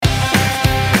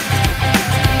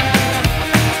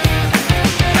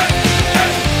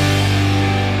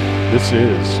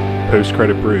This is Post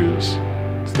Credit Brews.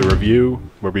 It's the review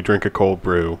where we drink a cold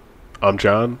brew. I'm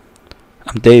John.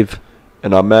 I'm Dave.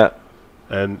 And I'm Matt.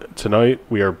 And tonight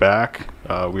we are back.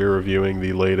 We are reviewing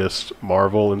the latest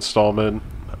Marvel installment,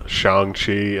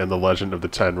 Shang-Chi and the Legend of the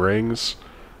Ten Rings.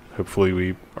 Hopefully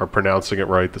we are pronouncing it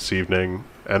right this evening,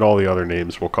 and all the other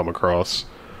names we'll come across.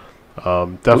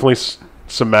 Definitely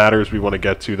some matters we want to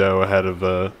get to, though, ahead of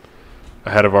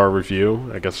our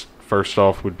review. I guess first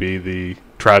off would be the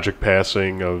tragic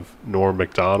passing of Norm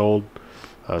Macdonald,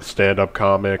 a stand-up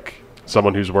comic,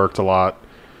 someone who's worked a lot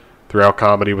throughout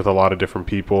comedy with a lot of different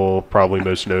people, probably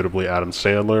most notably Adam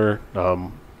Sandler.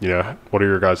 What are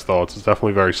your guys' thoughts? It's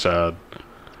definitely very sad.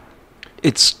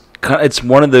 It's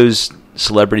one of those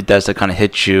celebrity deaths that kind of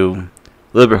hits you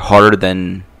a little bit harder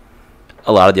than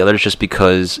a lot of the others, just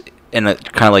because, in a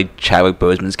kind of like Chadwick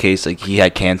Boseman's case, like he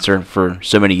had cancer for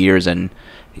so many years and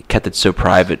he kept it so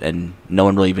private and no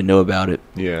one really even knew about it.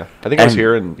 Yeah, I think I was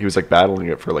hearing he was like battling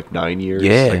it for like 9 years.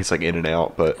 Yeah, like it's like in and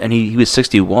out, but he was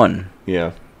 61.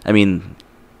 Yeah, I mean,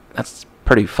 that's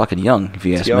pretty fucking young if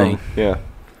you ask me. Yeah,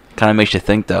 kind of makes you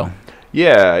think though.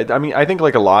 Yeah, I mean, I think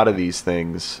like a lot of these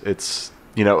things, it's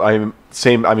Norm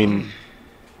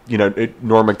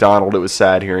Macdonald, it was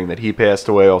sad hearing that he passed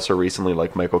away. Also recently,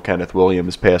 like Michael Kenneth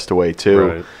Williams passed away too.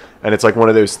 Right. And it's like one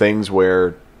of those things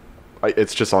where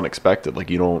it's just unexpected. Like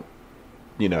you don't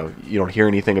hear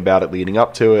anything about it leading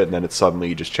up to it, and then it's suddenly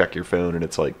you just check your phone and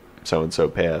it's like so and so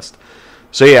passed.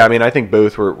 So yeah, I mean, I think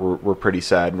both were pretty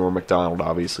sad. Norm Macdonald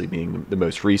obviously being the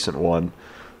most recent one.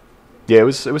 Yeah, it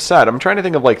was sad. I'm trying to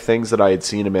think of like things that I had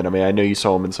seen him in. I mean, I know you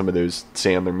saw him in some of those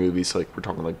Sandler movies, like we're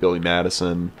talking like Billy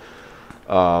Madison.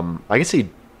 I guess he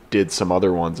did some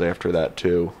other ones after that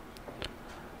too.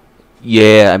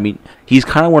 Yeah, I mean, he's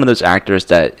kind of one of those actors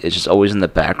that is just always in the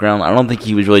background. I don't think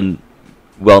he was really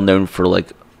well known for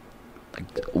like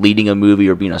leading a movie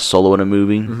or being a solo in a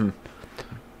movie. Mm-hmm.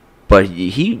 But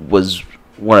he was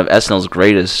one of SNL's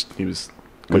greatest. He was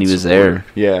when he was there.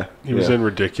 Yeah, He was in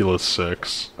Ridiculous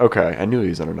 6. Okay, I knew he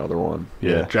was in another one.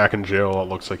 Yeah, Jack and Jill, it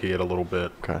looks like he had a little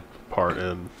bit part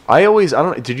in.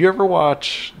 Did you ever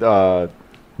watch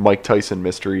Mike Tyson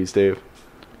Mysteries, Dave?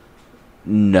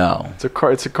 No.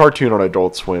 It's a cartoon on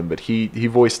Adult Swim, but he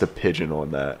voiced a pigeon on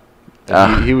that.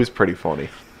 And he was pretty funny.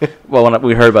 Well, when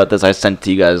we heard about this, I sent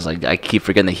to you guys, like, I keep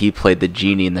forgetting that he played the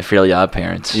genie in the Fairly Odd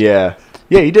Parents. Yeah,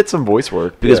 he did some voice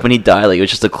work. Because when he died, like, it was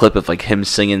just a clip of like him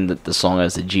singing the song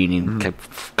as the genie, and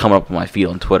kept coming up on my feed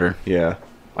on Twitter. Yeah,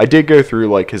 I did go through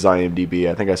like his IMDb.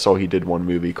 I think I saw he did one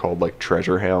movie called like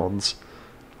Treasure Hounds.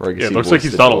 It looks like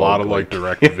he's done a lot of like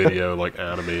direct video, like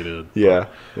animated. Yeah.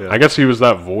 I guess he was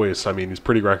that voice. I mean, he's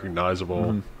pretty recognizable.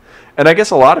 Mm-hmm. And I guess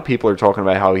a lot of people are talking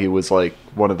about how he was like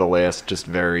one of the last just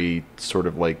very sort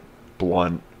of like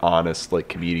blunt, honest like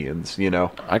comedians,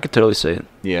 I could totally see it.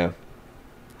 Yeah.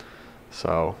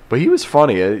 So, but he was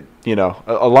funny. A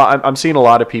lot. I'm seeing a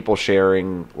lot of people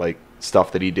sharing like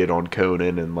stuff that he did on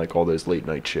Conan and like all those late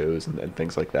night shows and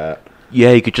things like that.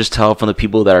 Yeah, you could just tell from the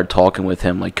people that are talking with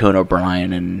him, like Conan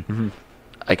O'Brien and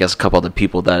I guess a couple other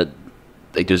people that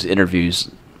they do his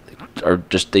interviews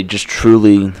they just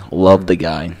truly love the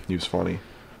guy. He was funny.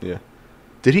 Yeah.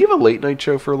 Did he have a late night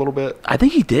show for a little bit? I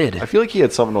think he did. I feel like he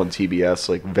had something on TBS,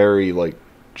 like very like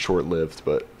short lived,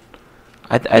 but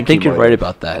I think you're right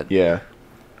about that. Yeah.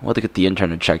 We'll have to get the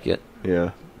intern to check it.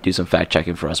 Yeah. Do some fact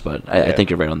checking for us, but I think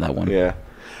you're right on that one. Yeah.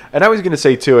 And I was going to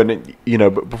say too, and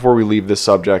before we leave this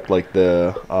subject, like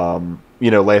the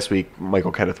last week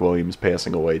Michael Kenneth Williams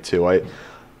passing away too.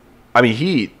 I mean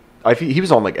he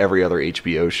was on like every other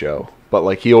HBO show, but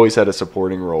like he always had a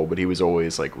supporting role, but he was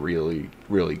always like really,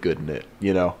 really good in it.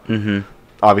 Mm-hmm.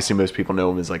 Obviously, most people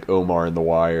know him as like Omar in The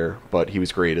Wire, but he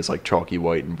was great as like Chalky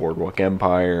White in Boardwalk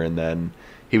Empire, and then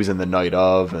he was in The Night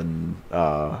of and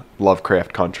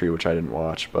Lovecraft Country, which I didn't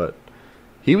watch, but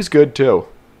he was good too.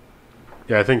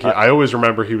 Yeah, I think I always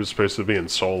remember he was supposed to be in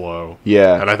Solo.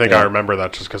 Yeah, and I think I remember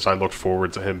that just because I looked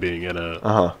forward to him being in it.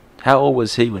 How old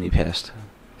was he when he passed?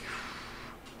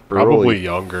 Probably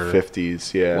younger.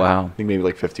 50s, yeah. Wow. I think maybe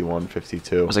like 51,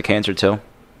 52. Was it cancer too?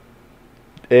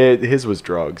 His was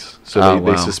drugs. So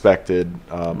they suspected.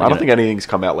 I don't think anything's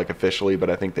come out like officially, but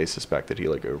I think they suspected he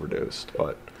like overdosed.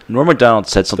 But Norm Macdonald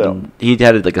said something. He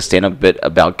had like a stand-up bit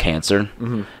about cancer,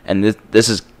 and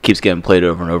this keeps getting played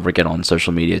over and over again on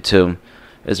social media too.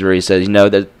 Is where he says,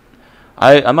 that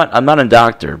I'm not a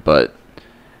doctor, but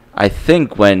I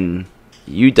think when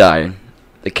you die,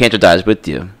 the cancer dies with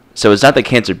you. So it's not that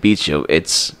cancer beats you;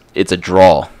 it's a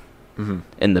draw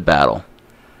in the battle,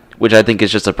 which I think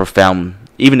is just a profound,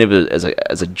 even if it was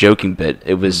as a joking bit,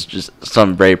 it was just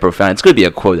something very profound. It's going to be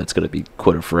a quote that's going to be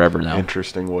quoted forever now.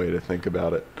 Interesting way to think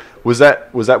about it. Was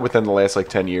that within the last like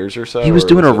 10 years or so? He was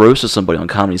doing a roast of somebody on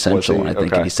Comedy Central, and I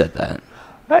think Okay. he said that.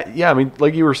 Yeah, I mean,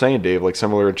 like you were saying, Dave, like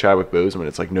similar to Chadwick Boseman,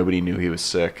 it's like nobody knew he was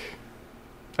sick,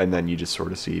 and then you just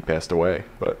sort of see he passed away.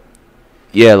 But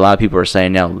Yeah, a lot of people are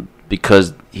saying now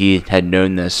because he had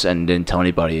known this and didn't tell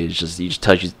anybody. It's just he just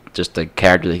touches just the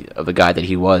character of the guy that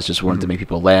he was. Just wanted to make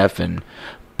people laugh and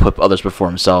put others before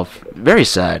himself. Very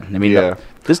sad. I mean, Yeah.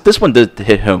 this one did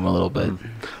hit home a little bit.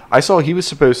 I saw he was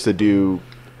supposed to do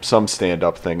some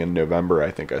stand-up thing in November.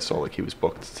 I think I saw like he was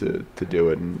booked to do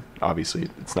it, and obviously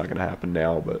it's not going to happen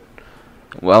now. But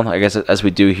Well, I guess as we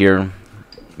do here,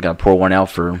 got to pour one out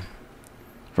for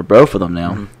both of them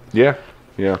now. yeah.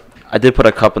 I did put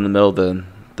a cup in the middle of the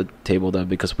table though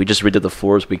because we just redid the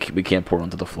floors. We can't pour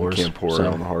onto the floors. Can't pour it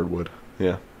on the hardwood.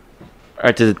 Yeah, All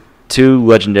right, to the two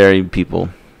legendary people.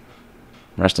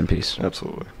 Rest in peace.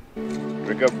 absolutely.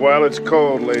 Drink up while it's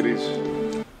cold, ladies.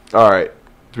 All right.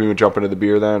 Do we want to jump into the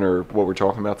beer then, or what we're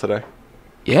talking about today?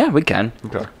 Yeah, we can.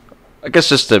 Okay. I guess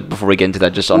just before we get into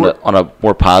that, just on a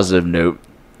more positive note,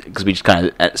 because we just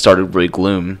kind of started really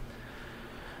gloom.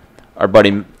 Our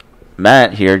buddy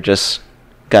Matt here just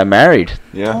got married.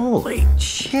 Yeah. Holy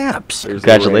chips. There's the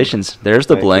Congratulations! There's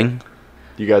the Thank bling. ring.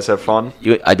 You guys have fun?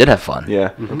 I did have fun.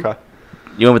 Yeah. Okay.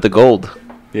 You went with the gold.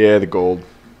 Yeah, the gold.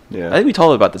 I Yeah. think we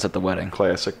told about this at the wedding.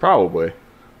 Classic, probably.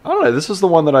 I don't know. This is the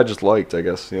one that I just liked, I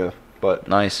guess. Yeah. But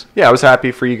Nice. yeah, I was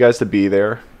happy for you guys to be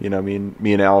there. You know, me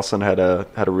and Allison had a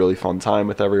really fun time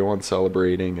with everyone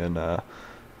celebrating, and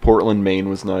Portland, Maine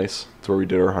was nice. It's where we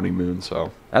did our honeymoon,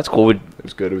 so That's cool. it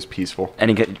was good. It was peaceful.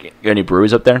 Any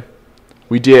breweries up there?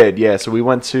 We did, yeah. So we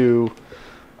went to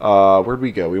where'd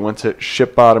we go? We went to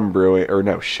Ship Bottom Brewing, or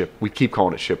no, Ship. We keep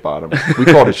calling it Ship Bottom. We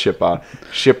called it Ship Bottom.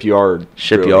 Shipyard.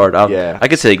 Shipyard. Brewing. Yeah. I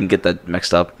could say you can get that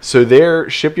mixed up. So their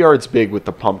Shipyard's big with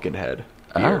the Pumpkinhead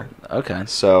beer. Oh, okay.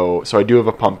 So I do have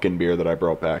a pumpkin beer that I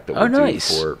brought back that we'll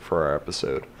nice. do for our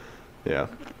episode. Yeah.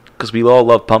 Because we all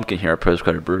love pumpkin here at Post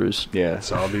Credit Brews. Yeah.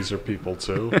 Zombies are people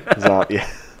too. Yeah.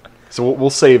 So we'll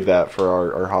save that for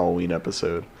our Halloween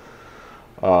episode.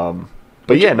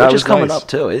 But yeah, no, Which it is was coming nice. up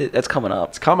too. That's coming up.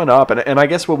 It's coming up, and I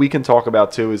guess what we can talk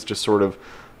about too is just sort of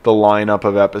the lineup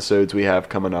of episodes we have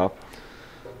coming up.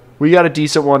 We got a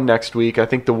decent one next week. I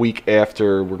think the week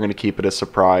after we're going to keep it a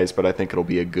surprise, but I think it'll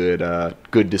be a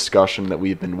good discussion that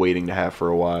we've been waiting to have for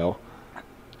a while.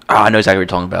 Oh, I know exactly what you're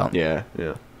talking about. Yeah.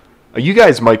 You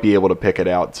guys might be able to pick it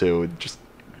out too, just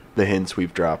the hints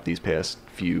we've dropped these past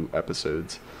few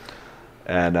episodes.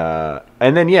 And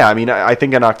then yeah, I mean, I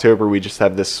think in October we just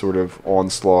have this sort of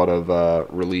onslaught of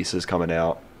releases coming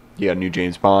out. You got a new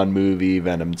James Bond movie,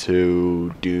 Venom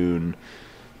 2, Dune.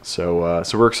 So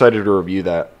we're excited to review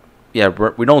that. Yeah,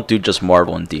 we don't do just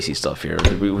Marvel and DC stuff here.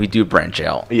 We do branch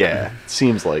out. Yeah,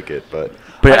 seems like it, but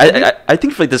I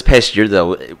think for like this past year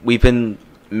though, we've been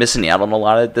missing out on a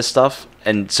lot of this stuff,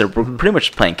 and so we're pretty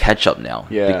much playing catch up now.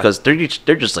 Yeah. Because they're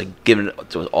just like giving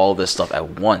to all this stuff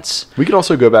at once. we could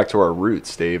also go back to our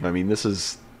roots, Dave. I mean,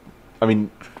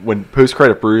 when Post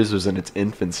Credit Brews was in its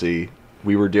infancy,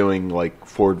 we were doing like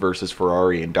Ford versus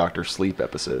Ferrari and Dr. Sleep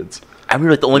episodes. And we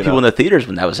were like the only You people know. in the theaters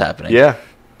when that was happening. Yeah,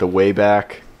 the way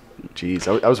back. Jeez,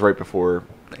 I was right before.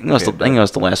 I think it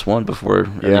was the last one before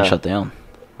everything Yeah. shut down.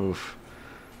 Oof.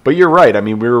 But you're right. I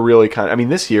mean, we were really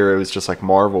this year it was just like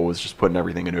Marvel was just putting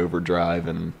everything in overdrive,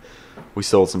 and we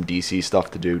still had some DC stuff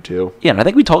to do too. Yeah, and I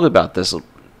think we talked about this,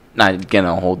 not again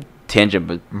a whole tangent,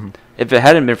 but Mm-hmm. if it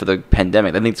hadn't been for the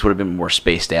pandemic, I think this would have been more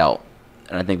spaced out,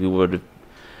 and I think we would have.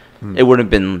 Hmm. It would have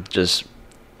been just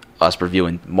us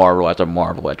reviewing Marvel after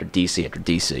Marvel after DC after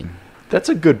DC. That's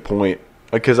a good point.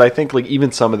 Because I think like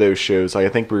even some of those shows, like I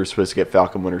think we were supposed to get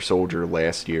Falcon Winter Soldier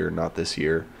last year, not this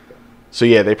year. So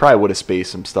yeah, they probably would have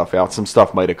spaced some stuff out. Some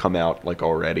stuff might have come out like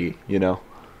already, you know.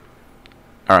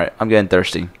 All right, I'm getting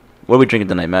thirsty. What are we drinking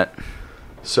tonight, Matt?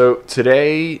 So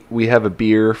today we have a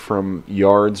beer from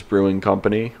Yards Brewing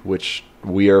Company, which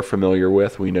we are familiar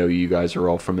with. We know you guys are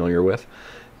all familiar with.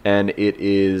 And it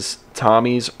is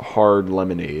Tommy's Hard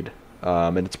Lemonade.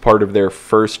 And it's part of their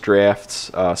First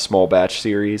Drafts small batch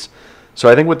series. So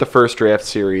I think with the First Draft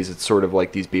series, it's sort of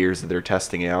like these beers that they're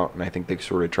testing out. And I think they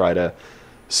sort of try to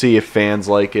see if fans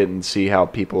like it and see how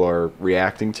people are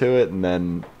reacting to it. And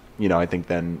then, I think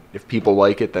then if people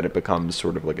like it, then it becomes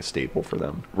sort of like a staple for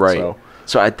them. Right.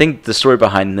 So I think the story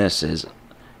behind this is,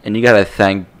 and you got to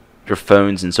thank your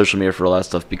phones and social media for a lot of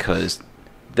stuff, because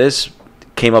this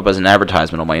came up as an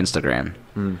advertisement on my Instagram.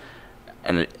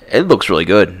 And it looks really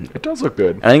good. It does look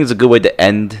good. I think it's a good way to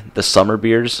end the summer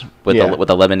beers with Yeah.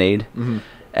 with a lemonade. Mm-hmm.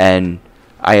 And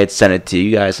I had sent it to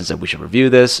you guys and said we should review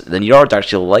this. Then Yard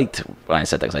actually liked when I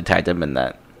said that because I tagged him in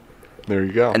that. There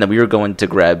you go. And then we were going to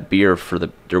grab beer for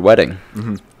your wedding.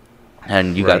 Mm-hmm.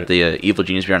 And you got the Evil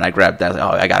Genius beer, and I grabbed that. Oh,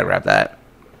 I gotta grab that.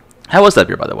 How was that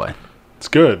beer, by the way? It's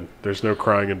good. There's no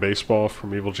crying in baseball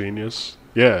from Evil Genius.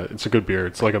 Yeah, it's a good beer.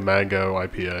 It's like a mango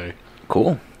IPA.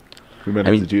 Cool. We meant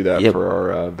to do that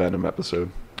for our Venom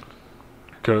episode.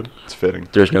 Good. It's fitting.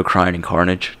 There's no crying in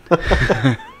Carnage.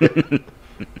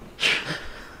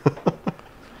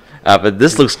 But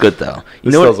this looks good, though.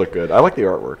 This does look good. I like the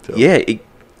artwork, too. Yeah, it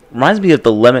reminds me of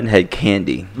the Lemonhead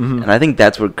candy. Mm-hmm. And I think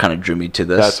that's what kind of drew me to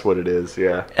this. That's what it is,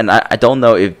 yeah. And I don't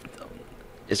know if...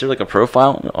 Is there like a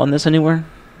profile on this anywhere?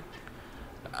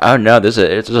 I don't know. There's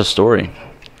a story.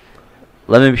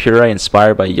 Lemon puree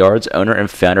inspired by Yard's owner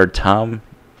and founder Tom...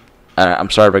 I'm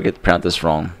sorry if I get pronounced this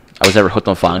wrong. I was never hooked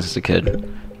on Fox as a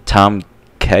kid. Tom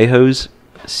Cahoe's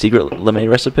secret lemonade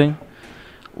recipe.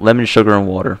 Lemon, sugar, and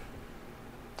water.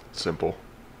 Simple.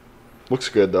 Looks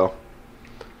good, though.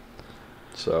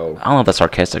 So... I don't know if that's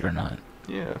sarcastic or not.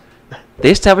 Yeah.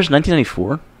 They established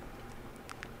 1994?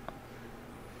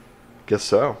 Guess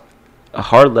so. A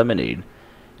hard lemonade.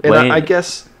 And I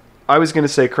guess... I was going to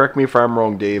say, correct me if I'm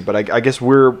wrong, Dave, but I guess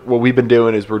what we've been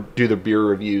doing is do the beer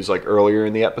reviews like earlier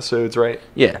in the episodes, right?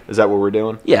 Yeah. Is that what we're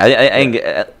doing? Yeah, I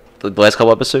get the last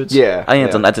couple episodes. Yeah. I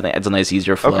think that's a nice,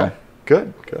 easier flow.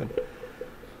 Okay. Good.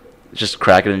 Just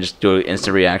crack it and just do an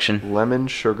instant reaction. Lemon,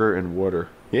 sugar, and water.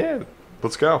 Yeah,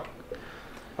 let's go.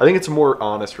 I think it's a more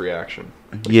honest reaction.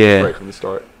 Yeah. Right from the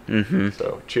start. Mm-hmm.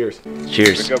 So, cheers.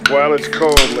 Cheers. Drink up while it's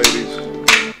cold, ladies.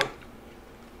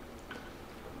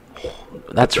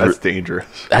 That's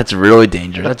dangerous. That's really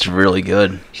dangerous. That's really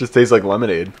good. It just tastes like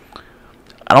lemonade.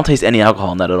 I don't taste any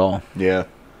alcohol in that at all. Yeah.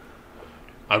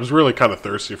 I was really kind of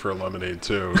thirsty for a lemonade,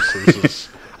 too. So this is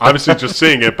obviously just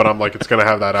seeing it, but I'm like, it's going to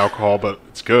have that alcohol, but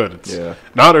it's good. It's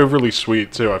not overly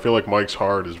sweet, too. I feel like Mike's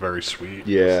Hard is very sweet.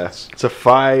 Yeah. It's a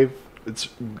 5. It's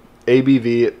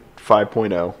ABV at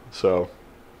 5.0, so.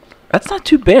 That's not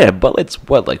too bad, but it's,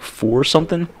 what, like 4 or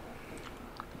something?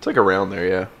 It's like around there,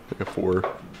 yeah. Like a 4.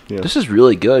 Yeah. This is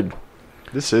really good.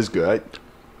 This is good.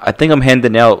 I think I'm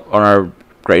handing out on our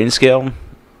grading scale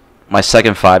my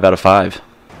second 5 out of 5.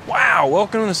 Wow,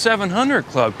 welcome to the 700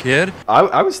 Club, kid.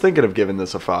 I was thinking of giving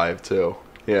this a 5, too.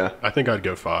 Yeah. I think I'd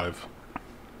go 5.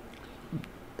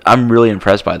 I'm really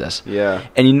impressed by this. Yeah.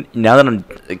 And now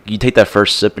that you take that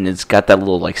first sip and it's got that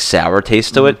little like sour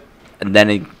taste to it, and then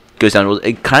it goes down.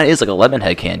 It kind of is like a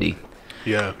Lemonhead candy.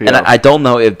 Yeah. And I don't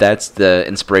know if that's the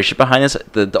inspiration behind this.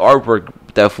 The artwork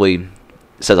definitely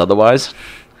says otherwise.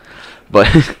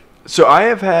 But so I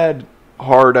have had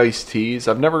hard iced teas.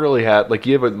 I've never really had like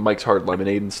you have a Mike's Hard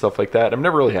Lemonade and stuff like that. I've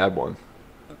never really had one.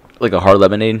 Like a hard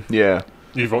lemonade. Yeah.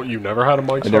 You've never had a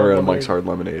Mike's Hard Lemonade? I never had a Mike's Hard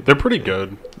Lemonade. They're pretty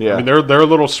good. Yeah. I mean, they're a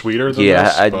little sweeter than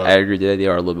this. I agree. They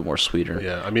are a little bit more sweeter.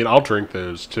 Yeah. I mean, I'll drink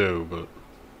those too, but.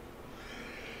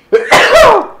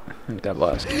 God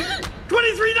bless.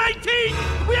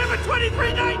 2319! We have a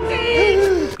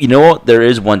 2319! You know what? There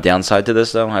is one downside to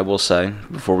this, though, I will say,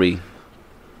 before we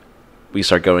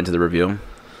start going into the review.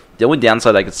 The only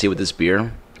downside I could see with this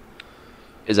beer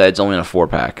is that it's only in a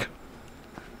 4-pack.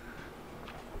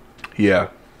 Yeah.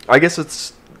 I guess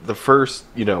it's the first,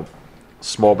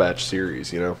 small batch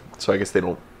series, So I guess they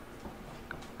don't.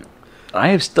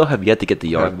 I still have yet to get the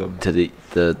yard them. to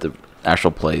the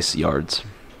actual place, Yards.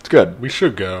 It's good. We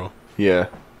should go. Yeah.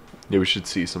 Yeah, we should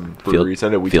see some breweries. I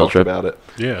know we field talked trip. about it.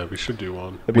 Yeah, we should do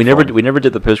one. That'd be fun. We never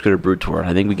did the post-creator brew tour.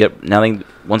 I think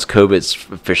once COVID's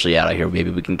officially out of here,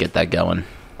 maybe we can get that going.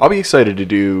 I'll be excited to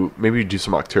do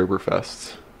some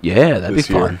Oktoberfests. Yeah, that'd be this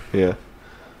year. fun. Yeah.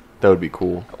 That would be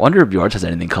cool. I wonder if Yards has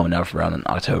anything coming out around in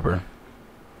October.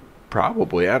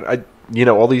 Probably.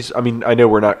 All these, I mean, I know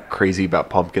we're not crazy about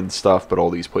pumpkin stuff, but all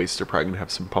these places are probably going to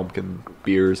have some pumpkin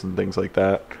beers and things like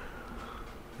that.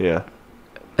 Yeah.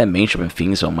 That main strip in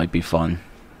Phoenixville might be fun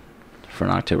for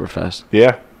an Oktoberfest.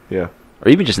 Yeah. Yeah. Or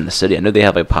even just in the city. I know they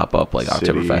have like pop-up like City.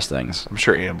 Oktoberfest things. I'm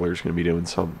sure Ambler's going to be doing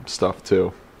some stuff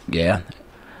too. Yeah.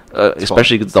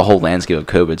 Especially because the whole landscape of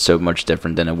COVID is so much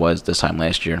different than it was this time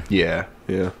last year. Yeah.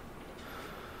 Yeah.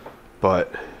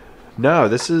 But no,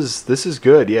 this is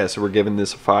good. Yeah, so we're giving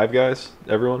this a 5, guys.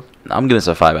 Everyone. I'm giving this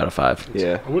a 5 out of 5.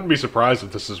 Yeah. I wouldn't be surprised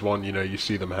if this is one you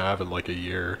see them have in like a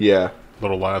year. Yeah. A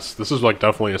little less. This is like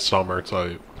definitely a summer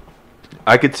type.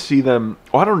 I could see them.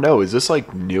 Oh, I don't know. Is this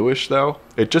like newish though?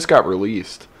 It just got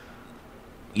released.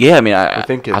 Yeah, I mean, I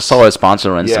think I it's- saw a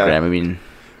sponsor on Instagram. Yeah. I mean,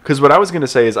 Because what I was gonna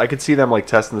say is I could see them like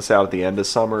testing this out at the end of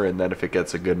summer, and then if it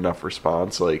gets a good enough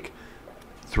response, like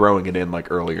throwing it in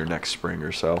like earlier next spring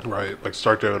or so. Right. Like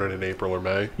start doing it in April or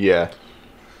May. Yeah.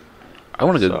 I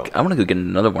want to go. So- I want to go get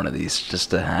another one of these just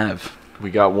to have.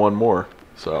 We got one more.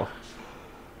 So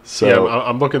Yeah,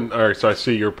 I'm looking. All right, so I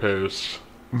see your post.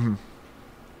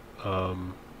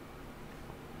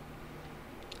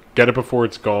 Get it before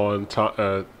it's gone.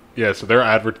 Yeah, so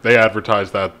they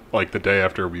advertised that like the day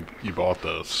after you bought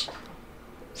this.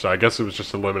 So I guess it was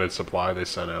just a limited supply they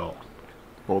sent out.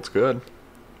 well, it's good.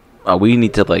 We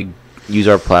need to like use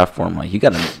our platform. Like you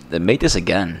gotta make this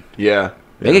again. Yeah.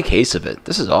 Make a case of it.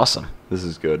 This is awesome. This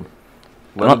is good.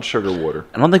 don't- Lemon sugar water.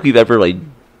 I don't think we've ever like.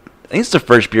 I think it's the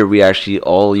first beer we actually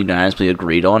all unanimously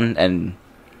agreed on and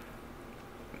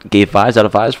gave 5s out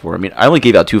of 5s for. I mean, I only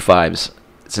gave out 2 5s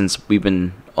since we've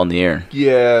been on the air.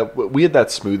 Yeah, we had that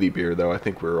smoothie beer though. I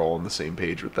think we were all on the same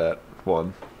page with that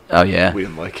one. Oh yeah. We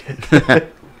didn't like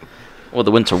it. Well,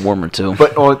 the winter warmer too.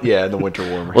 But yeah, the winter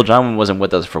warmer. Well, John wasn't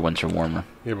with us for winter warmer.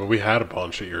 Yeah, but we had a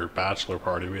bunch at your bachelor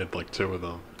party. We had like 2 of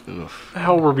them. The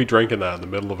hell were we drinking that in the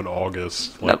middle of an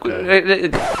August No,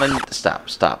 day?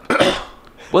 stop.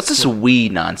 What's this we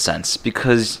nonsense?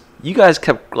 Because you guys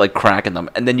kept like cracking them,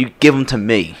 and then you give them to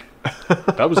me,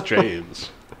 That was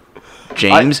James.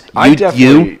 James. I you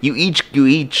definitely- you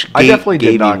each. I definitely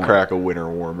gave did me not one. crack a winter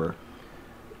warmer.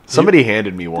 Somebody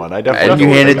handed me one. I And you definitely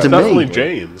handed it to me. Definitely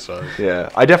James. Yeah,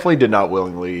 I definitely did not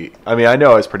willingly. I mean, I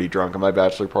know I was pretty drunk at my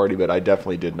bachelor party, but I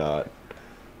definitely did not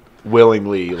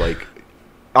willingly like.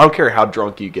 I don't care how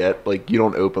drunk you get. Like, you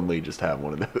don't openly just have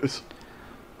one of those.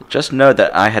 Just know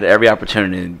that I had every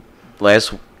opportunity like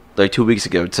 2 weeks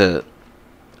ago to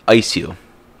ice you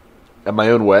At my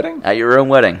own wedding? at your own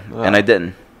wedding, Oh. and I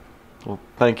didn't. Well,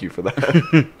 thank you for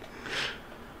that.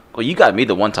 Well, you got me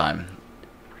the one time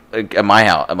like, at my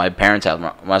house, at my parents' house,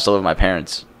 when I still live with my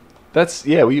parents.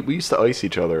 Yeah, we used to ice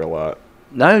each other a lot.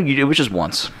 No, it was just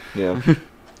once. Yeah.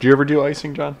 Do you ever do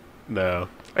icing, John? No.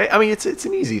 I mean, it's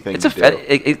an easy thing It's to do.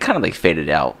 it kind of like faded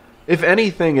out. If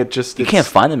anything, You can't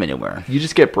find them anywhere. You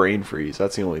just get brain freeze.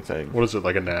 That's the only thing. What is it,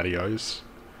 like a natty ice?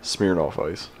 Smirnoff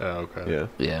ice. Oh, okay. Yeah.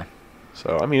 Yeah.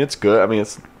 So, I mean, it's good. I mean,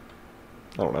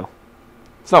 I don't know.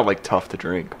 It's not, like, tough to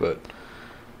drink, but...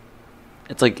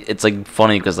 It's like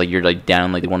funny because like you're like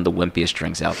down like one of the wimpiest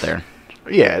drinks out there.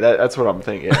 Yeah, that's what I'm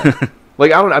thinking. Yeah.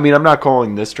 Like, I mean, I'm not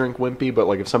calling this drink wimpy, but,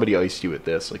 like, if somebody iced you with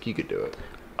this, like, you could do it.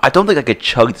 I don't think I could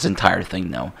chug this entire thing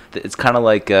though. It's kind of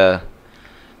like can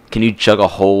you chug a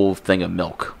whole thing of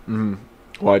milk?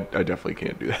 Well, I definitely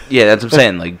can't do that. Yeah, that's what I'm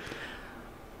saying. Like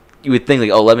you would think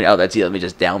like that's it. Let me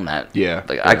just down that. Yeah,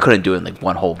 Like yeah. I couldn't do it in like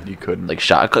one whole. You couldn't. Like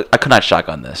shot. I could not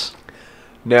shotgun this.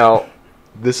 Now,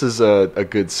 this is a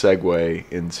good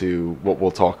segue into what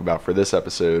we'll talk about for this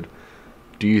episode.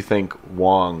 Do you think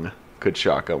Wong could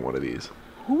shotgun one of these?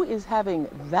 Who is having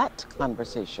that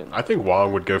conversation? I think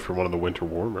Wong would go for one of the winter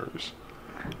warmers.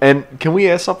 And can we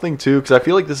ask something, too? Because I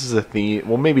feel like this is a theme.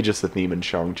 Well, maybe just a theme in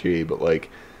Shang-Chi, but, like,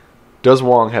 does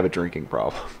Wong have a drinking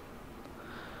problem?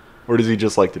 Or does he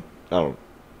just like to... I don't...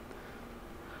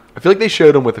 I feel like they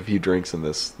showed him with a few drinks in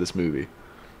this movie.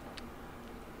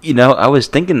 You know, I was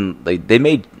thinking like they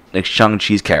made like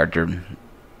Shang-Chi's character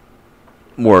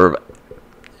more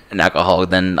an alcoholic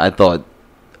than I thought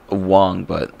Wong,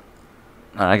 but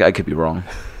I could be wrong.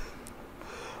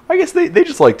 I guess they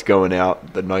just liked going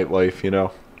out, the nightlife, you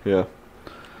know? Yeah.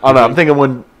 I don't know, I'm thinking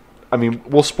when... I mean,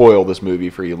 we'll spoil this movie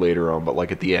for you later on, but,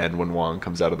 like, at the end when Wong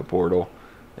comes out of the portal,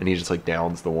 and he just, like,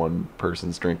 downs the one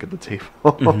person's drink at the table.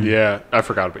 Yeah, I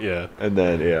forgot about And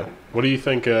then, yeah. What do you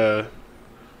think,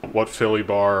 what Philly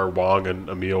bar are Wong and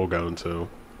Emil going to?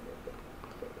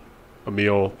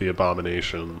 Emil, the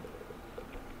Abomination.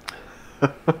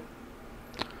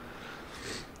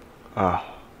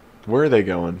 Where are they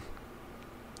going?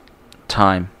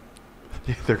 Time.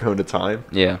 They're going to Time?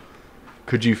 Yeah.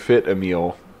 Could you fit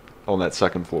Emil on that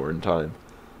second floor in Time?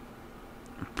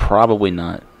 Probably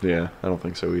not. Yeah, I don't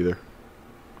think so either.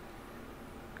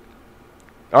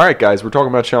 All right, guys, we're talking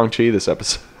about Shang-Chi this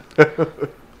episode.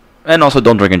 And also,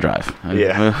 don't drink and drive.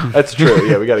 Yeah, that's true.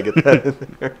 Yeah, we got to get that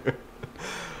in there.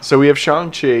 So we have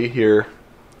Shang-Chi here.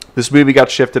 This movie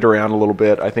got shifted around a little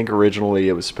bit. I think originally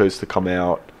it was supposed to come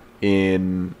out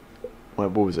in,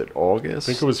 what was it, August?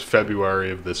 I think it was February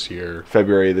of this year.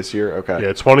 February of this year? Okay.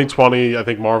 Yeah, 2020, I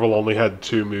think Marvel only had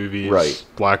 2 movies. Right.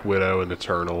 Black Widow and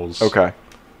Eternals. Okay.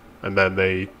 And then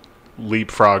they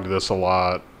leapfrogged this a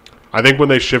lot. I think when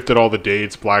they shifted all the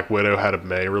dates, Black Widow had a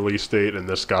May release date, and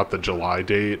this got the July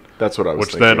date. That's what I was Which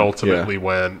thinking. then ultimately Yeah.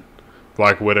 went,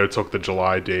 Black Widow took the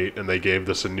July date, and they gave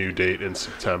this a new date in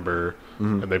September.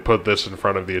 Mm-hmm. And they put this in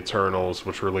front of the Eternals,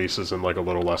 which releases in like a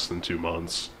little less than 2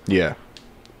 months. Yeah.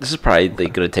 This is probably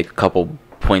like, going to take a couple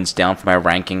points down for my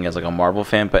ranking as like a Marvel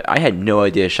fan, but I had no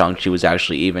idea Shang-Chi was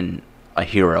actually even a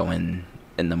hero in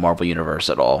the Marvel universe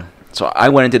at all. So I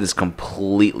went into this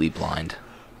completely blind.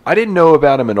 I didn't know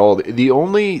about him at all. The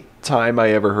only time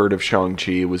I ever heard of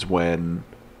Shang-Chi was when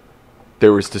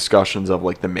there was discussions of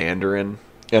like the Mandarin.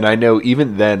 And I know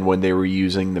even then when they were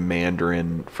using the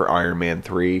Mandarin for Iron Man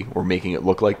 3 or making it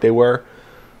look like they were,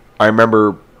 I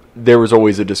remember there was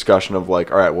always a discussion of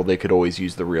like, all right, well, they could always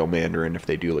use the real Mandarin if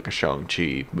they do like a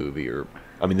Shang-Chi movie or,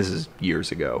 I mean, this is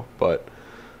years ago, but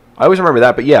I always remember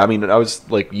that. But yeah, I mean, I was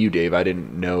like you, Dave, I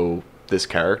didn't know this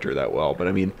character that well, but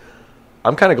I mean,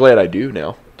 I'm kind of glad I do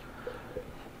now.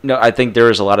 No, I think there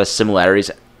is a lot of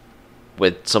similarities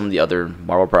with some of the other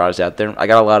Marvel products out there. I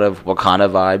got a lot of Wakanda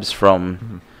vibes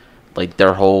from like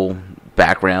their whole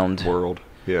background World,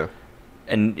 yeah.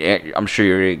 And I'm sure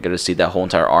you're going to see that whole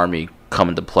entire army come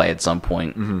into play at some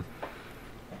point.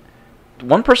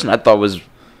 One person I thought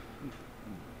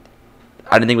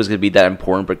I didn't think was going to be that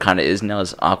important, but kind of is now,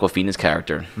 is Awkwafina's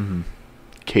character.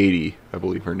 Katie, I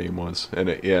believe her name was,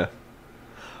 and yeah,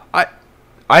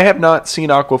 I have not seen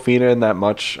Awkwafina in that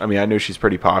much. I mean, I know she's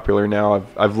pretty popular now.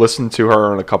 I've listened to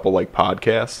her on a couple like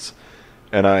podcasts,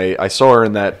 and I saw her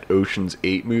in that Ocean's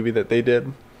 8 movie that they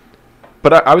did,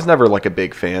 but I was never like a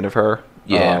big fan of her.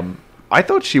 Yeah. I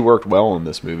thought she worked well in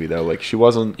this movie though. Like she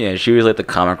wasn't. Yeah, she was like the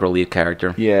comic relief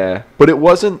character. Yeah, but it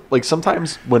wasn't like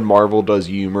sometimes when Marvel does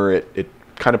humor, it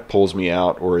kind of pulls me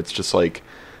out, or it's just like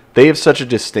they have such a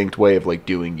distinct way of like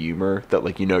doing humor that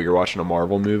like you're watching a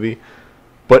Marvel movie.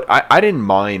 But I didn't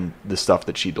mind the stuff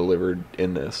that she delivered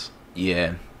in this.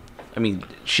 Yeah, I mean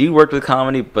she worked with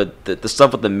comedy, but the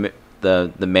stuff with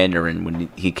the Mandarin when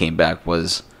he came back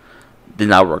did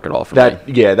not work at all for me.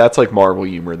 Yeah, that's like Marvel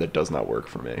humor that does not work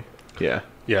for me. Yeah.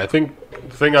 Yeah, I think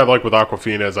the thing I like with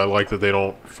Awkwafina is I like that they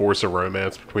don't force a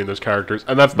romance between those characters.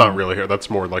 And that's not really here. That's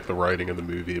more like the writing in the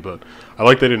movie. But I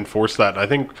like they didn't force that. And I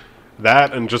think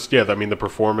that and just, yeah, I mean, the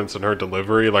performance and her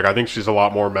delivery, like, I think she's a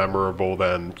lot more memorable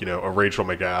than, a Rachel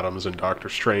McAdams in Doctor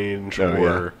Strange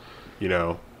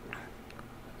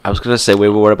I was going to say, wait,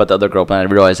 what about the other girl? But I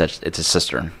realized that it's his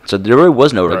sister. So there really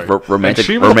was no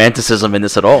romanticism in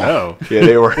this at all. No. Yeah,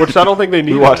 they were. Which I don't think they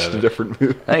needed. We watched a different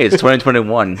movie. Hey, it's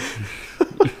 2021.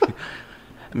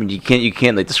 I mean, you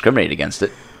can't like discriminate against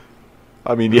it.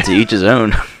 I mean, yeah. To each his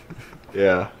own.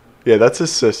 Yeah. Yeah, that's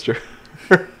his sister.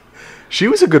 She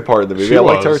was a good part of the movie. She I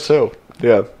liked her was. too.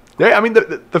 Yeah. Yeah, I mean,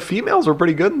 the females were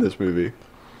pretty good in this movie.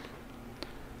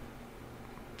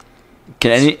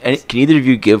 Can either of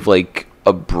you give like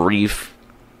a brief,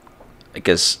 I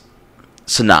guess,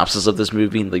 synopsis of this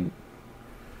movie? Like,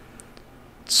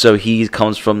 so he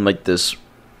comes from like this.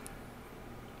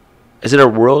 Is it a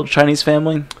royal Chinese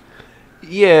family?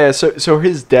 Yeah. So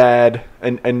his dad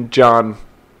and John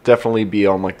definitely be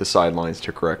on like the sidelines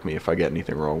to correct me if I get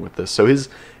anything wrong with this. So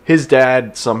his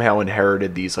dad somehow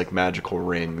inherited these like magical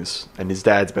rings, and his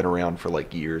dad's been around for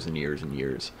like years and years and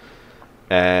years.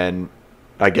 And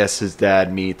I guess his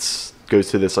dad goes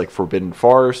to this like forbidden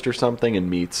forest or something and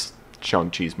meets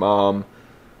Shang-Chi's mom,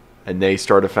 and they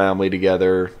start a family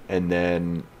together, and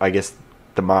then I guess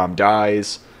the mom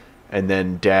dies, and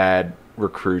then dad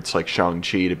recruits like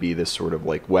Shang-Chi to be this sort of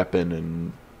like weapon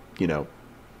and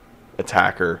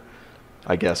attacker,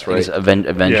 I guess, right?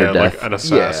 Avenger death. Like an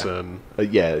assassin.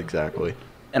 Yeah, exactly.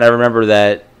 And I remember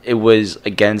that it was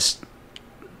against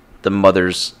the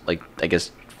mother's, like, I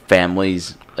guess,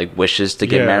 family's like wishes to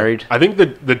get married. I think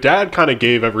the dad kind of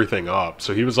gave everything up,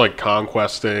 so he was like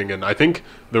conquesting, and I think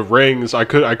the rings. I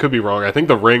could be wrong. I think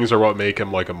the rings are what make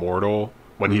him like immortal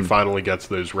when he finally gets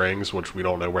those rings, which we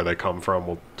don't know where they come from.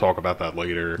 We'll talk about that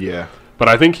later. Yeah, but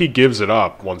I think he gives it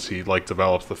up once he like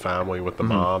develops the family with the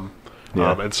mom.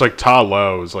 Yeah. It's like Ta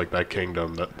Lo is like that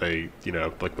kingdom that they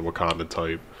like the Wakanda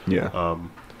type. Yeah.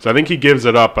 So I think he gives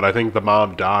it up, but I think the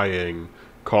mom dying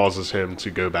causes him to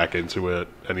go back into it,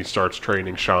 and he starts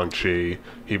training Shang-Chi.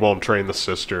 He won't train the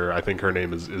sister. I think her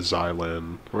name is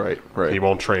Xylin. Right. He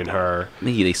won't train her.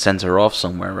 Maybe they sends her off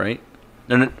somewhere, right?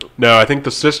 No, I think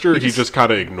the sister he just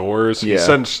kind of ignores. Yeah. He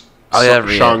sends yeah.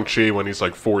 Shang-Chi when he's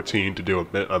like 14 to do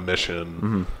a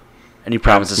mission. And he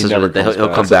promises He never that comes he'll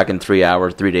back. come back in 3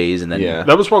 hours, 3 days, and then Yeah.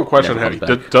 That was one question. Never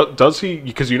comes Does he,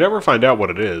 because you never find out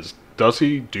what it is, does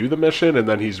he do the mission and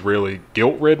then he's really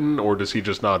guilt-ridden, or does he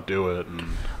just not do it? And,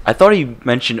 I thought he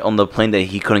mentioned on the plane that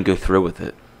he couldn't go through with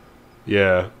it.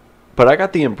 yeah, But I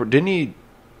got the didn't he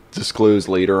disclose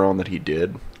later on that he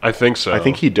did? I think so. I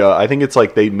think he does. I think it's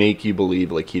like they make you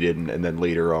believe like he didn't, and then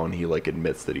later on he like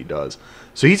admits that he does.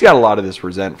 So he's got a lot of this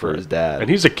resent for his dad. And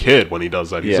he's a kid when he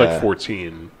does that. He's Yeah. like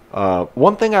 14.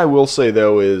 One thing I will say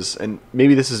though is, and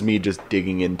maybe this is me just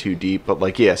digging in too deep, but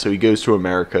like, yeah, so he goes to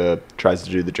America, tries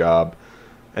to do the job,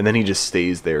 and then he just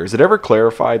stays there. Is it ever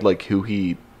clarified like who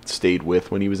he stayed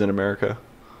with when he was in America?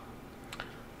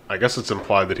 I guess it's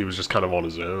implied that he was just kind of on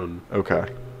his own. Okay.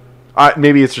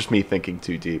 Maybe it's just me thinking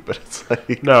too deep, but it's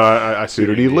like, No, I see. who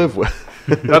did he live with?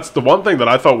 That's the one thing that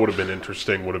I thought would have been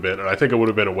interesting. And I think it would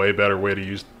have been a way better way to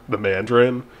use the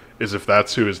Mandarin, is if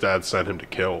that's who his dad sent him to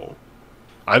kill.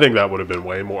 I think that would have been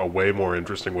a way more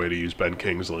interesting way to use Ben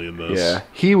Kingsley in this. Yeah,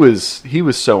 he was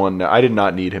so I did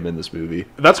not need him in this movie.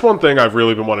 That's one thing I've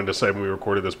really been wanting to say when we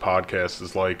recorded this podcast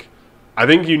is like, I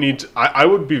think you need to, I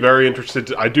would be very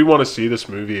interested I do want to see this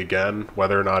movie again,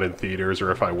 whether or not in theaters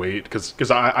or if I wait, because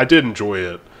I did enjoy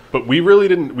it. But we really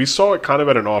didn't, we saw it kind of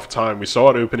at an off time. We saw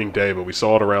it opening day, but we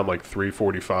saw it around like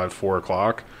 3:45, 4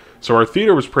 o'clock. So our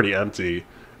theater was pretty empty.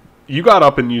 You got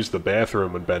up and used the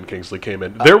bathroom when Ben Kingsley came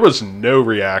in. There was no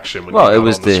reaction when Well, he it got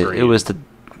was on the screen. it was the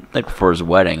night before his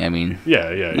wedding. I mean, he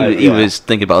Yeah. was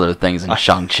thinking about other things in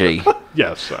Shang-Chi.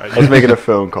 Yes. I was making a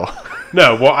phone call.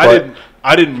 No, well,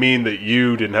 I didn't mean that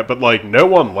you didn't have, but like no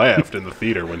one laughed in the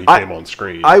theater when he came on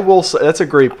screen. I will say, that's a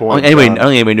great point. I don't John. think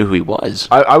anybody knew who he was.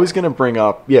 I was going to bring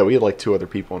up, we had like 2 other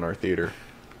people in our theater,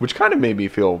 which kind of made me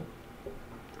feel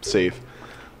safe.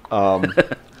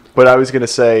 But I was going to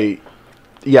say,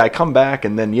 I come back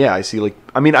and then, I see like,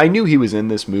 I mean, I knew he was in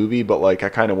this movie, but like I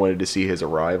kind of wanted to see his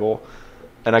arrival.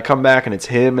 And I come back and it's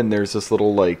him and there's this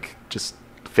little like just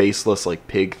faceless like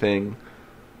pig thing,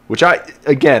 which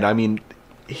I mean,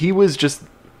 he was just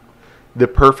the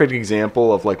perfect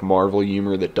example of like Marvel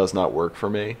humor that does not work for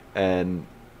me. And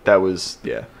that was,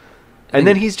 And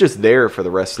then he's just there for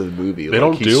the rest of the movie. They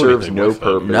don't he do serves anything no with him.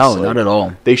 purpose. No, Like, not at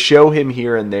all. They show him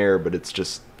here and there, but it's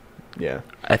just,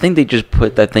 I think they just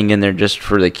put that thing in there just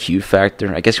for the Q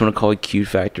factor. I guess you want to call it Q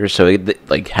factor, so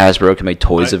like Hasbro can make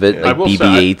toys of it, like will say,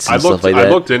 BB-8s and stuff like that. I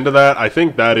looked into that. I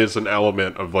think that is an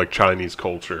element of like Chinese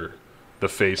culture, the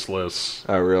faceless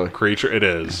Oh, really? creature. It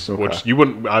is, Okay. which you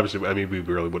wouldn't obviously. I mean, we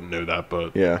really wouldn't know that,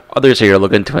 but Yeah. Others here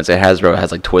look into it and say Hasbro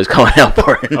has like toys coming out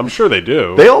for it. I'm sure they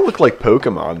do. They all look like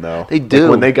Pokemon, though. They Like, do.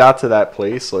 when they got to that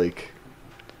place, like,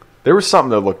 there was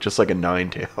something that looked just like a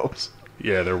Ninetales.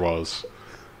 Yeah, there was.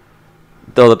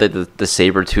 Though the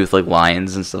saber tooth like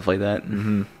lions and stuff like that.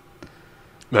 Mm-hmm.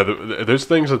 Now, there's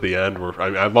things at the end where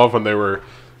I love when they were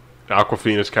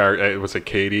Aquafina's character. It was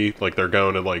Katie. Like they're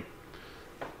going to like,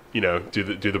 do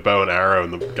the bow and arrow,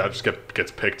 and the guy just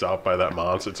gets picked up by that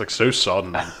monster. It's like so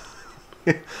sudden.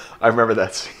 I remember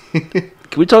that scene. Can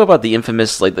we talk about the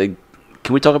infamous can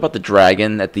we talk about the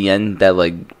dragon at the end that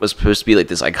like was supposed to be like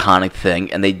this iconic thing,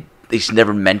 and they just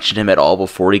never mentioned him at all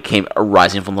before he came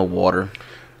arising from the water?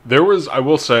 There was, I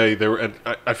will say, and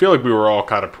I feel like we were all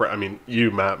kind of, I mean, you,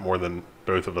 Matt, more than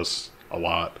both of us a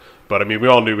lot. But, I mean, we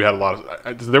all knew we had a lot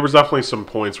of, there was definitely some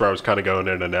points where I was kind of going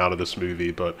in and out of this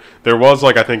movie. But there was,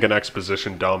 like, I think an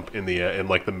exposition dump in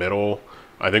the middle.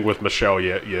 I think with Michelle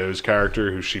Yeoh's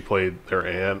character, who she played their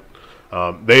aunt.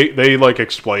 They like,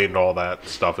 explained all that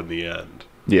stuff in the end.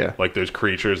 Yeah. Like, those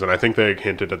creatures. And I think they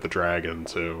hinted at the dragon,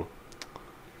 too.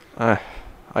 I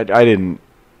didn't.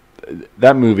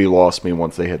 That movie lost me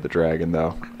once they hit the dragon,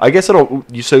 though. I guess are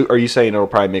you saying it'll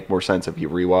probably make more sense if you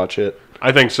rewatch it?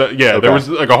 I think so. Yeah, Okay. There was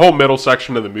like a whole middle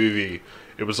section of the movie.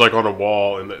 It was like on a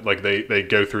wall, and like they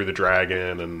go through the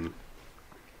dragon, and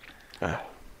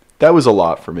That was a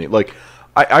lot for me. Like,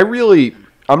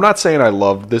 I'm not saying I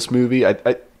loved this movie. I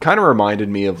kind of reminded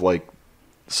me of like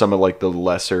some of like the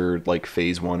lesser like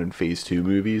Phase 1 and Phase 2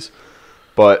 movies,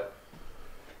 but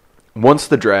once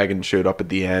the dragon showed up at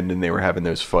the end and they were having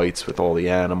those fights with all the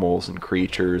animals and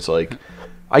creatures, like,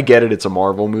 I get it, it's a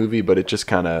Marvel movie, but it just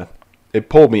kind of, it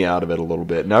pulled me out of it a little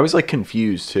bit. And I was, like,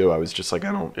 confused, too. I was just like,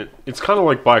 it's kind of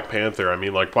like Black Panther. I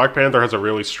mean, like, Black Panther has a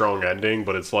really strong ending,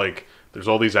 but it's like, there's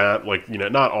all these,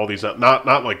 not all these,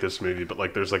 not like this movie, but,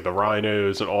 like, there's, like, the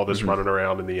rhinos and all this running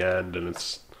around in the end, and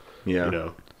it's,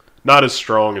 not as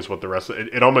strong as what the rest of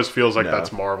it. It almost feels like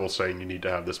that's Marvel saying you need to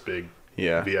have this big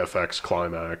VFX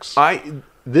climax.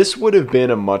 This would have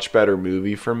been a much better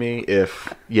movie for me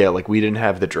if, like, we didn't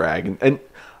have the dragon. And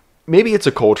maybe it's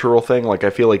a cultural thing. Like,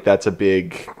 I feel like that's a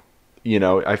big,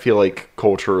 I feel like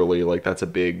culturally, like, that's a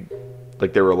big,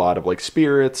 like, there were a lot of, like,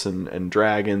 spirits and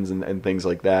dragons and things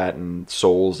like that, and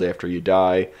souls after you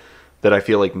die, that I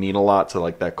feel like mean a lot to,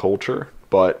 like, that culture.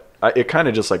 But it kind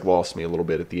of just, like, lost me a little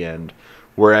bit at the end.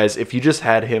 Whereas if you just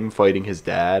had him fighting his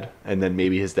dad, and then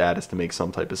maybe his dad has to make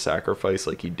some type of sacrifice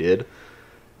like he did,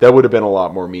 that would have been a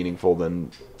lot more meaningful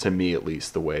than, to me at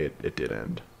least, the way it did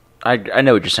end. I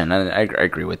know what you're saying. I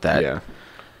agree with that. Yeah.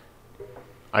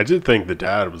 I did think the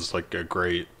dad was like a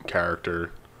great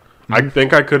character. I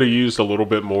think I could have used a little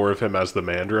bit more of him as the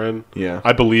Mandarin. Yeah.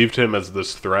 I believed him as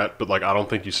this threat, but like I don't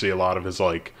think you see a lot of his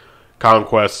like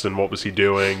conquests and what was he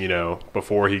doing,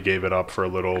 before he gave it up for a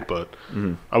little. But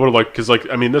I would have liked, because like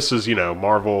I mean, this is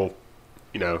Marvel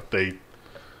they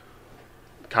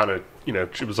kind of,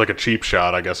 it was like a cheap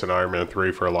shot, I guess, in Iron Man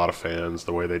 3 for a lot of fans,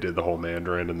 the way they did the whole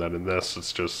Mandarin. And then in this,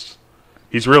 it's just,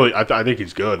 he's really, I think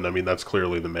he's good. And I mean, that's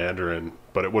clearly the Mandarin,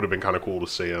 but it would have been kind of cool to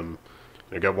see him,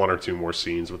 get one or two more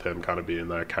scenes with him kind of being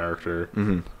that character.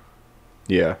 Mm-hmm.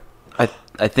 Yeah.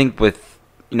 I think with,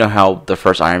 how the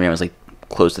first Iron Man was like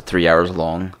close to 3 hours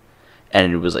long,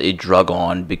 and it was like, it drug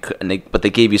on, but they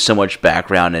gave you so much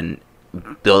background and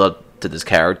build up to this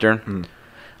character. Mm.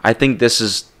 I think this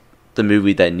is the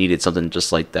movie that needed something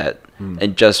just like that.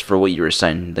 And just for what you were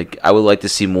saying, like, I would like to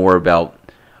see more about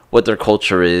what their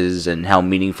culture is and how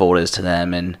meaningful it is to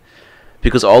them, and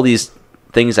because all these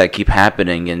things that keep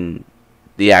happening and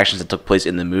the actions that took place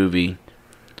in the movie,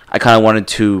 I kind of wanted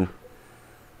to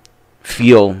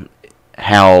feel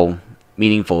how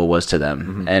meaningful it was to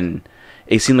them. And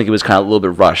it seemed like it was kind of a little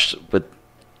bit rushed, but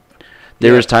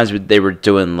there was times where they were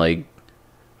doing like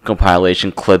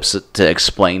compilation clips to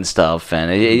explain stuff,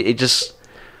 and it just,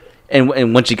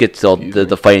 and once you get to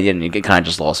the fight at the end, it kind of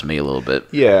just lost me a little bit.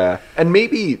 Yeah, and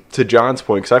maybe to John's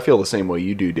point, because I feel the same way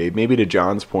you do, Dave, maybe to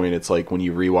John's point, it's like when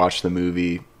you rewatch the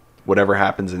movie, whatever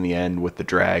happens in the end with the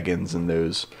dragons and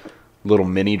those little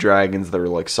mini dragons that are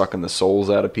like sucking the souls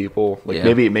out of people, like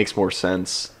maybe it makes more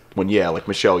sense when like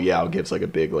Michelle Yeoh gives like a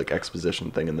big like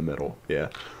exposition thing in the middle. Yeah,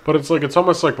 but it's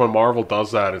almost like when Marvel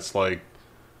does that, it's like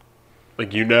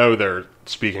they're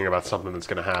speaking about something that's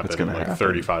going to happen in like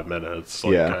 35 minutes.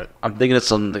 Like, I'm thinking of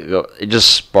something. It just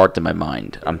sparked in my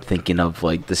mind. I'm thinking of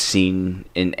like the scene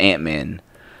in Ant-Man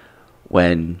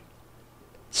when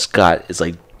Scott is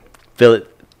like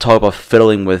talk about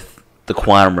fiddling with the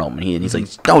quantum realm, and he's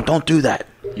like, "No, don't do that."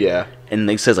 Yeah, and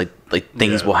he says like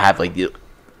things will have like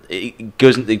it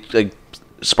goes like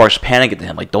sparks panic into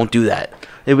him, like, don't do that.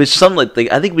 It was something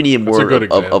like I think we need more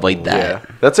of like that.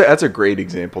 Yeah, that's a great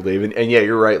example, David. And yeah,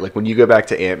 you're right. Like when you go back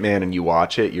to Ant-Man and you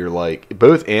watch it, you're like,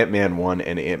 both Ant-Man 1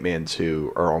 and Ant-Man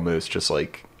 2 are almost just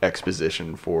like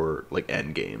exposition for like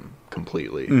Endgame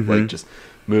completely. Like just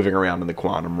moving around in the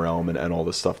quantum realm and all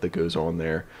the stuff that goes on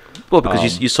there. Well,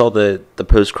 because you saw the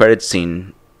post-credits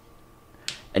scene,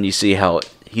 and you see how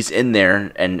he's in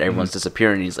there and everyone's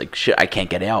disappearing, and he's like, shit, I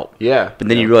can't get out. Yeah. But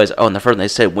then you realize, oh, in the first one they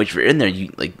said, once you're in there,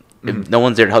 you like, if no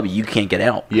one's there to help you, you can't get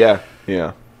out. Yeah.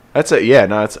 That's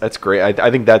great.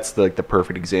 I think that's the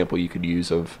perfect example you could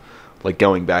use of like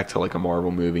going back to like a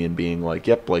Marvel movie and being like,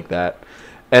 yep, like that.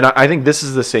 And I think this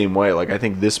is the same way. Like I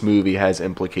think this movie has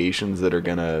implications that are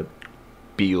gonna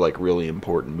be like really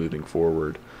important moving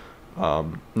forward.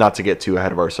 Not to get too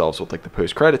ahead of ourselves with like the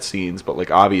post-credit scenes, but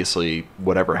like obviously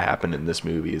whatever happened in this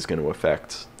movie is going to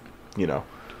affect, what's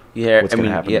going to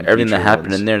happen. Yeah, everything that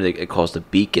happened in there, it caused a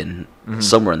beacon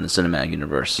somewhere in the cinematic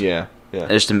universe. Yeah.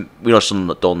 And we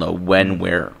also don't know when,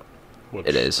 where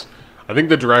it is. I think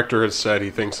the director has said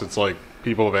he thinks it's like,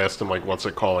 people have asked him like, what's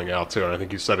it calling out to? And I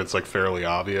think he said it's like fairly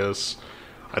obvious.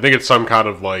 I think it's some kind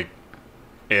of like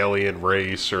alien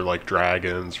race or like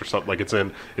dragons or something. Like it's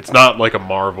not like a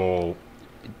Marvel.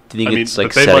 Do you think it's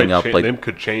like setting up like they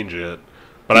could change it,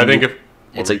 but I think if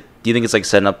it's like, do you think it's like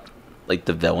setting up like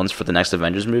the villains for the next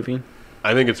Avengers movie?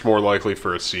 I think it's more likely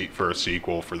for a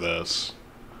sequel for this.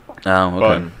 Oh,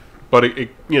 okay. But it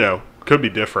could be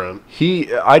different.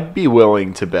 I'd be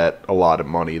willing to bet a lot of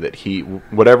money that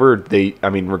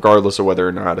regardless of whether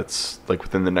or not it's like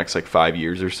within the next like 5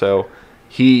 years or so,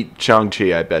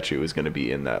 Shang-Chi, I bet you, is going to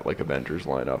be in that like Avengers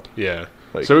lineup. Yeah.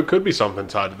 So it could be something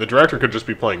tied. The director could just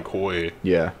be playing coy.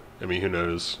 Yeah. I mean, who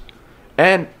knows?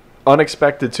 And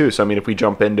unexpected too. So I mean, if we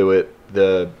jump into it,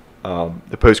 the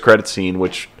post-credit scene,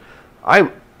 which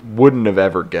I wouldn't have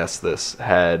ever guessed this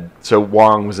so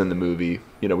Wong was in the movie.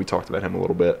 We talked about him a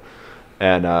little bit,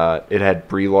 and it had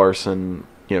Brie Larson,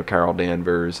 Carol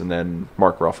Danvers, and then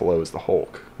Mark Ruffalo as the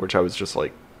Hulk, which I was just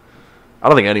like, I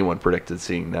don't think anyone predicted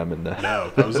seeing them in the. No,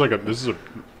 that was this is a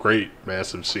great,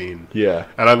 massive scene. Yeah,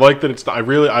 and I like that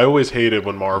I always hated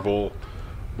when Marvel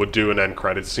would do an end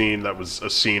credit scene that was a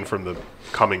scene from the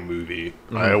coming movie.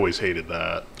 I always hated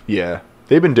that. Yeah,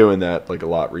 they've been doing that like a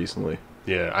lot recently.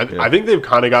 Yeah, I think they've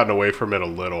kind of gotten away from it a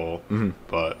little,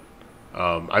 but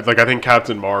I think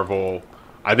Captain Marvel.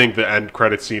 I think the end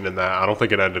credit scene in that, I don't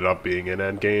think it ended up being in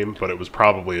Endgame, but it was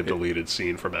probably a deleted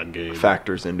scene from Endgame.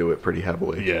 Factors into it pretty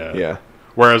heavily. Yeah.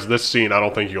 Whereas this scene, I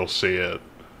don't think you'll see it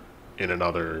in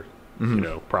another, we don't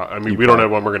know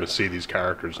when we're going to see these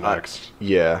characters next.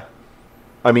 Yeah.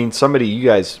 I mean, you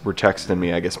guys were texting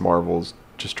me, I guess Marvel's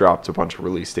just dropped a bunch of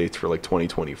release dates for like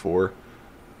 2024.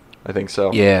 I think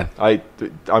so. Yeah.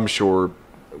 I'm sure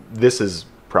this is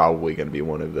probably going to be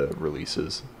one of the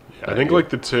releases. Yeah, I think like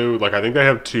the two, I think they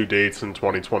have 2 dates in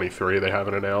 2023 they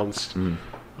haven't announced.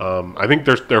 I think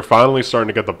they're finally starting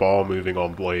to get the ball moving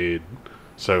on Blade,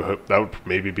 so that would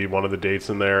maybe be one of the dates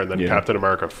in there. And then Captain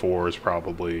America 4 is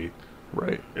probably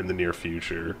right in the near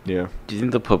future. Yeah. Do you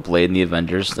think they'll put Blade in the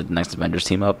Avengers, like the next Avengers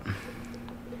team up?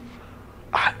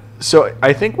 So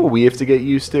I think what we have to get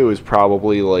used to is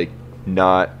probably like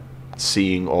not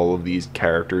seeing all of these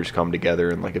characters come together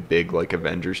in like a big like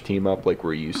Avengers team up like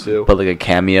we're used to. But like a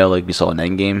cameo, like we saw in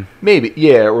Endgame. Maybe,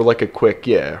 yeah, or like a quick,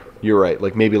 yeah. You're right.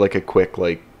 Like maybe like a quick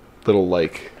like little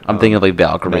like. I'm thinking of like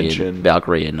Valkyrie mention.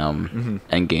 and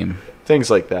Endgame.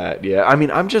 Things like that. Yeah. I mean,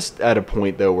 I'm just at a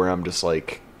point though where I'm just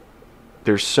like,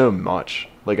 there's so much.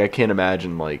 Like I can't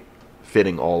imagine like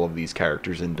fitting all of these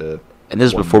characters into. And this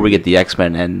is one before we movie. get the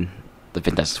X-Men and the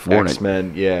Fantastic Four.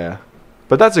 X-Men, yeah.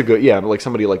 But that's a good, yeah. But like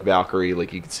somebody like Valkyrie,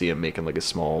 like you could see him making like a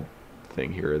small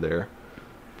thing here or there.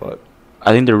 But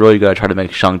I think they're really gonna try to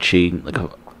make Shang-Chi like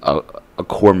a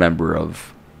core member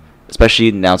of,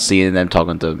 especially now seeing them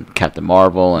talking to Captain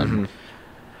Marvel, and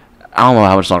I don't know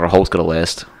how much longer Hulk's gonna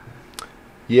last.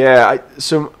 yeah,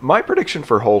 so my prediction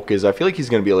for Hulk is I feel like he's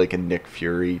gonna be like a Nick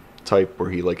Fury type where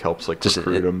he like helps like Just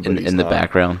recruit him, but he's in the not.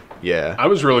 background. Yeah, I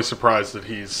was really surprised that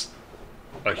he's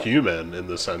a human in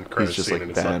this end credits just scene. like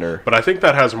and it's Banner. but I think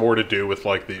that has more to do with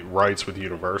like the rights with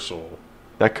Universal.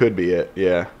 that could be it.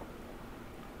 Yeah.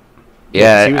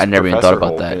 Yeah, he was I never even thought Professor about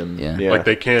Hulk that. in- Yeah. yeah. Like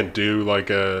they can't do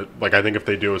like I think if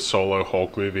they do a solo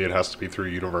Hulk movie, it has to be through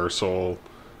Universal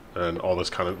and all this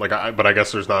kind of but I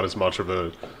guess there's not as much of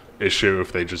a issue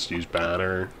if they just use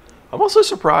Banner. I'm also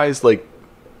surprised, like,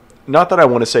 not that I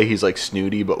want to say he's like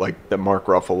snooty, but like that Mark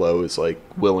Ruffalo is like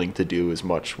willing to do as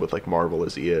much with like Marvel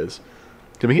as he is.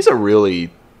 To me, he's a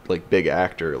really like big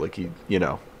actor. Like he's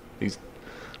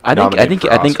I think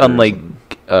Oscars unlike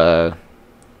and-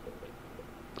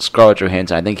 Scarlett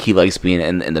Johansson, I think he likes being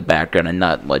in the background and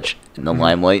not much in the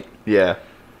limelight. yeah,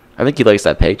 I think he likes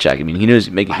that paycheck. I mean, he knows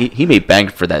he made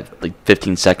bank for that like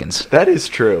 15 seconds. that is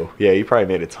true. Yeah, he probably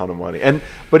made a ton of money.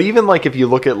 But even like if you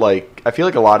look at like, I feel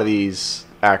like a lot of these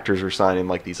actors are signing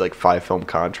like these like 5 film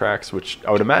contracts, which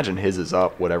I would imagine his is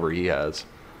up whatever he has.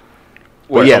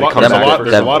 But yeah, there's, to come back for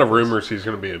there's a some- lot of rumors he's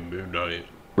going to be in Moon Knight.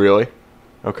 Really?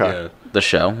 Okay. Yeah. The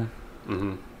show.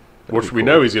 Which be we cool.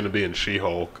 know he's going to be in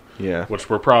She-Hulk. Yeah. Which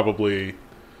we're probably,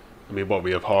 we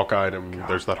have Hawkeye, and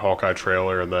there's that Hawkeye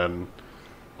trailer, and then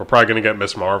we're probably going to get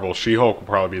Miss Marvel. She-Hulk will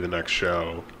probably be the next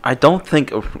show. I don't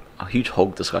think a huge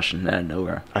Hulk discussion out of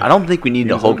nowhere. I don't think we need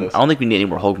a was Hulk. on this. I don't think we need any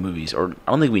more Hulk movies, or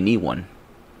I don't think we need one.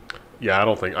 Yeah, I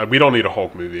don't think we don't need a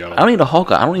Hulk movie. I don't need a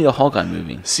Hawkeye. I don't need a Hawkeye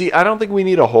movie. See, I don't think we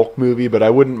need a Hulk movie, but I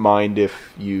wouldn't mind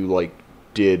if you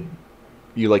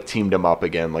teamed him up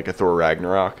again, like a Thor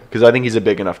Ragnarok, because I think he's a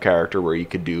big enough character where you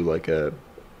could do like a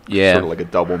Yeah. sort of like a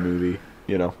double movie,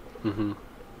 you know?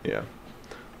 Yeah.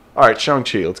 All right,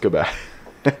 Shang-Chi, let's go back.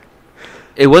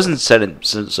 It wasn't said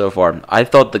so far. I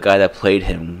thought the guy that played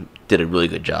him did a really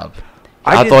good job.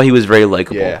 I I did- thought he was very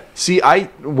likable. Yeah. See,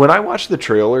 when I watched the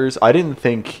trailers, I didn't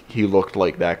think he looked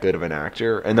like that good of an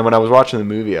actor, and then when I was watching the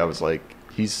movie, I was like,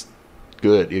 he's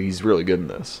good. He's really good in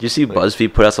this. Did you see Like,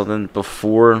 BuzzFeed put out something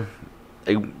before?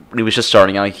 Like, when he was just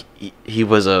starting out, he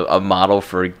was a model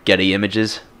for Getty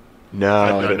Images. No,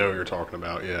 I know what you're talking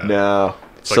about. Yeah. no,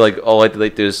 So like all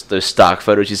like those stock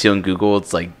photos you see on Google,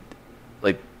 it's like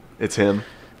it's him.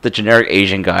 the generic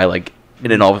Asian guy like in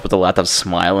an office with a laptop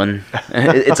smiling.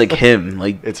 It's like him.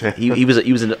 Like It's him. he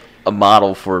was a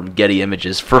model for Getty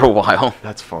Images for a while.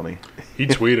 That's funny. He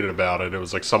tweeted about it. It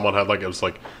was like someone had it's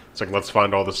like let's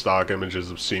find all the stock images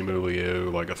of Simu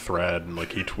Liu, like a thread, and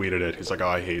like he tweeted it. He's like, oh,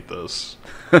 I hate this.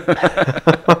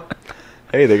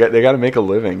 Hey, they got to make a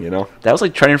living, you know. That was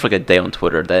like trending for like a day on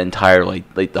Twitter. That entire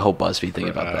like the whole BuzzFeed thing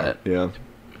about that. Yeah.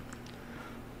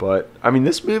 But I mean,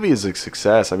 this movie is a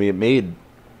success. I mean, it made.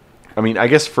 I mean, I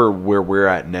guess for where we're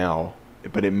at now,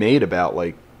 but it made about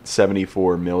like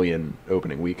 74 million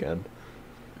opening weekend.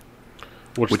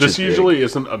 Which Which this is big. usually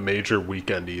isn't a major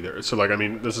weekend either. So like, I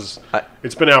mean,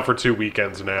 it's been out for 2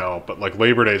 weekends now, but like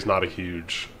Labor Day is not a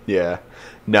huge. Yeah.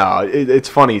 No, it's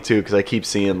funny too because I keep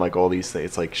seeing like all these things.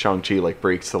 It's like Shang-Chi like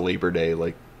breaks the Labor Day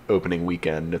like opening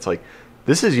weekend. And it's like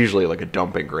this is usually like a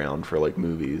dumping ground for like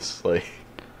movies. Like,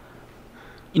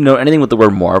 You know, anything with the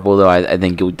word Marvel though, I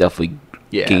think it would definitely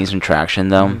Yeah. gain some traction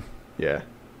though. yeah,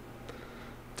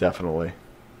 definitely.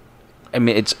 I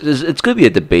mean, it's going to be a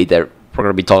debate that we're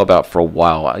going to be talking about for a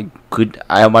while.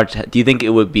 Do you think it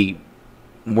would be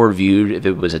more viewed if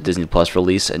it was a Disney Plus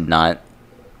release and not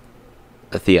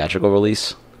a theatrical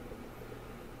release?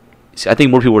 See, I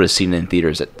think more people would have seen it in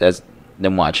theaters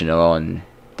than watching it on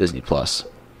Disney Plus.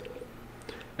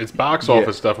 Its box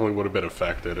office definitely would have been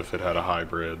affected if it had a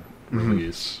hybrid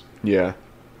release. Yeah.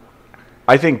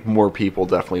 I think more people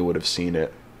definitely would have seen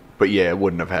it but yeah, it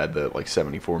wouldn't have had the like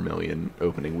 74 million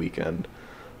opening weekend.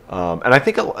 And I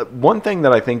think one thing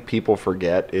that I think people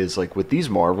forget is like with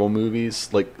these Marvel movies,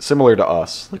 like similar to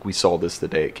Us, like we saw this the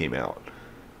day it came out.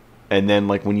 And then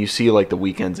like when you see like the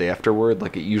weekends afterward,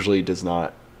 like it usually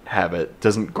doesn't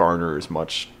garner as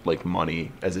much like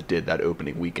money as it did that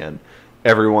opening weekend.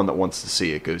 Everyone that wants to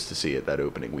see it goes to see it that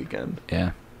opening weekend.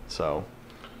 Yeah. So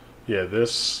Yeah,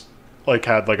 this like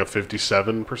had like a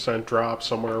 57% drop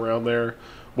somewhere around there,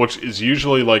 which is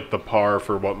usually like the par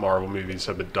for what Marvel movies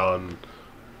have been done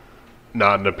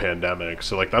not in a pandemic.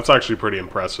 So like that's actually pretty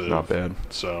impressive. Not bad.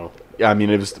 So yeah, I mean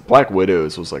it was Black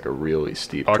Widows was like a really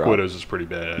steep Black drop. Widows is pretty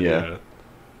bad. Yeah.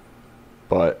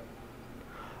 But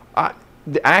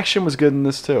the action was good in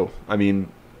this too. I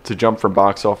mean, to jump from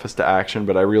box office to action,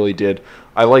 but I really did.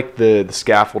 I liked the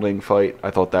scaffolding fight.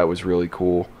 I thought that was really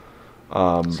cool.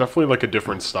 It's definitely like a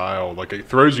different style. Like it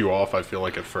throws you off, I feel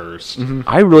like, at 1st.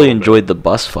 I really enjoyed the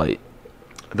bus fight.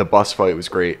 The bus fight was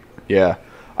great. Yeah.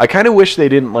 I kind of wish they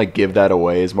didn't like give that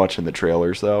away as much in the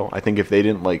trailers though. I think if they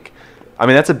didn't like, I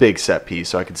mean that's a big set piece,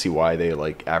 so I can see why they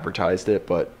like advertised it,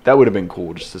 but that would have been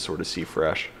cool just to sort of see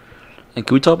fresh. And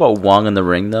can we talk about Wong in the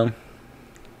ring though?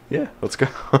 Yeah, let's go.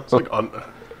 It's like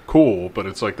cool, but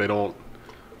it's like they don't.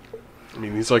 I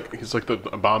mean, he's like the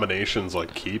Abomination's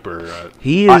like keeper.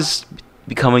 He is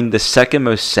becoming the second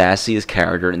most sassiest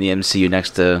character in the MCU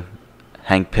next to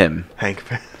Hank Pym. Hank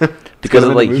Pym. Because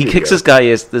like he kicks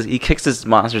he kicks this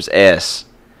monster's ass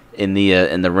in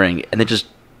the ring, and then just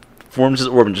forms his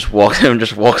orb and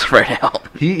just walks right out.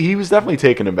 He was definitely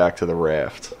taking him back to the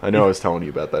raft. I know I was telling you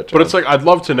about that, John. But it's like I'd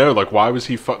love to know like why was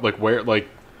he like where like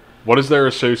what is their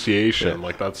association? Yeah.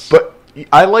 Like that's. But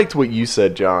I liked what you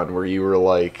said, John, where you were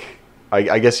like,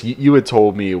 I guess you had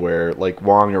told me where like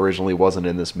Wong originally wasn't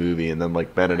in this movie, and then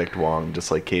like Benedict Wong just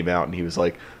like came out and he was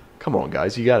like, "Come on,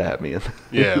 guys, you gotta have me in this."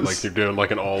 Yeah, like you're doing like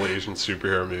an all Asian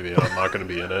superhero movie, and I'm not going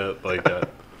to be in it. Like that.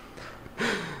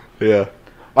 Yeah,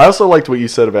 I also liked what you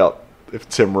said about if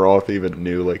Tim Roth even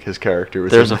knew like his character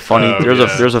was. There's in a funny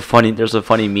yeah. there's a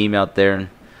funny meme out there.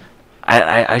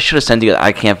 I should have sent you.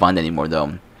 I can't find it anymore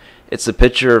though. It's a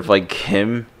picture of like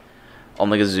him on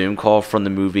like a Zoom call from the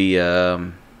movie.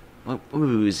 What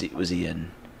movie was he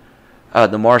in?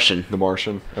 The Martian. The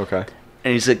Martian. Okay.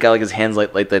 And he's got like his hands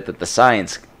like the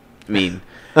science meme,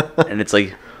 and it's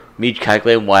like me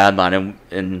calculating why I'm not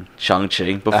in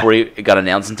Shang-Chi before it got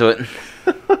announced into it.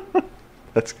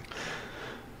 That's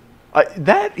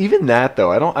that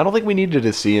though. I don't think we needed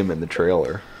to see him in the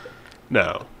trailer.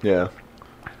 No. Yeah.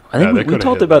 I think they we coulda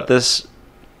talked hit about that. this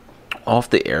off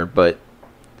the air, but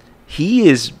he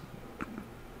is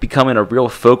becoming a real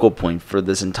focal point for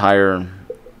the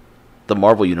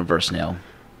Marvel universe now.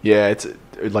 Yeah, it's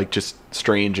like just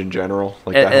Strange in general,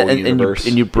 like that whole universe.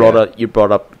 And you brought up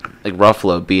like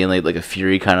Ruffalo being like a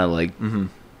Fury kind of like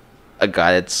a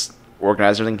guy that's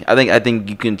organized everything. I think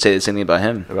you can say the same thing about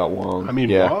him. About Wong. I mean,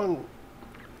 yeah. Wong.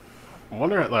 I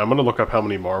wonder. Like, I'm gonna look up how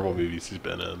many Marvel movies he's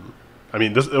been in. I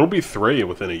mean, it'll be 3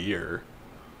 within a year.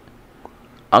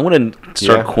 I'm gonna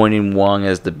start coining Wong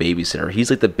as the babysitter. He's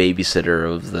like the babysitter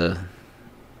of the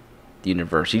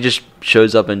universe. He just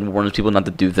shows up and warns people not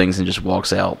to do things and just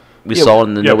walks out. We saw it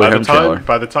in the No Way Home trailer.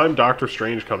 By the time Doctor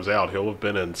Strange comes out, he'll have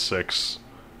been in 6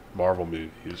 Marvel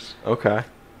movies. Okay.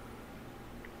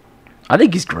 I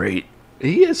think he's great.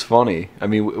 He is funny. I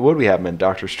mean, what do we have him in?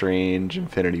 Doctor Strange,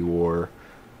 Infinity War.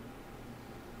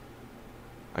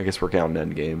 I guess we're counting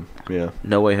Endgame. Yeah.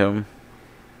 No Way Home.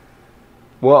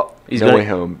 Well, He's Way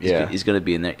Home. Yeah. He's gonna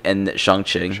be in there. And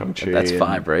Shang-Chi. That's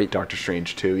 5, right? Doctor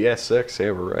Strange 2. Yeah, 6.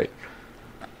 Yeah, we're right.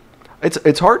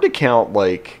 It's hard to count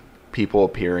like people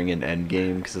appearing in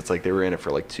Endgame because it's like they were in it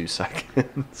for like 2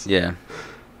 seconds. Yeah.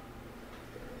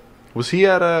 Was he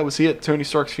at Tony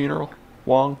Stark's funeral?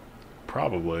 Wong?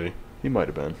 Probably. He might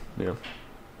have been. Yeah.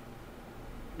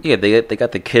 Yeah, they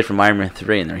got the kid from Iron Man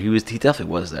 3 in there. He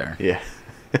definitely was there. Yeah.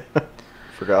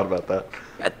 Forgot about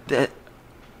that.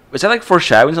 Was that like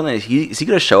foreshadowing something? Is he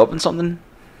gonna show up in something?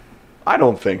 I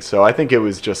don't think so. I think it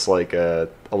was just like a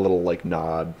little like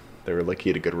nod. They were like he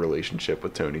had a good relationship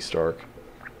with Tony Stark.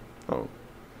 Oh.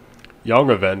 Young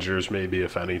Avengers, maybe,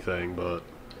 if anything, but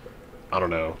I don't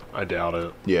know. I doubt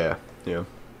it. Yeah. Yeah.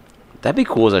 That'd be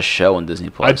cool as a show on Disney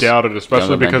Plus. I doubt it, especially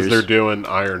Young because Avengers. they're doing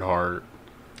Ironheart.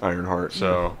 Ironheart.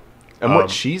 So. And what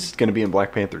she's going to be in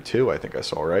Black Panther 2, I think I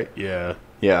saw, right? Yeah.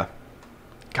 Yeah.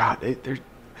 God,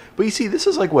 but you see, this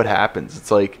is like what happens.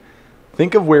 It's like,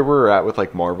 think of where we're at with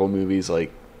like Marvel movies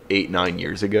like 8-9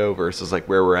 years ago versus like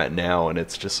where we're at now, and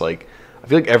it's just like, I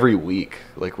feel like every week,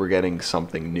 like, we're getting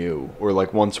something new, or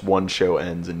like once one show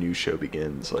ends, a new show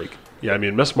begins. Like, Yeah, I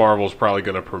mean, Miss Marvel's probably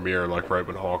going to premiere like right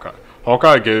when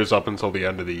Hawkeye goes up until the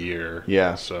end of the year.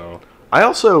 Yeah. So I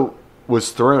also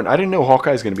was thrown. I didn't know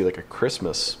Hawkeye's going to be like a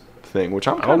Christmas thing, which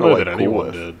I'm I don't kind of know like that cool anyone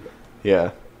with. did.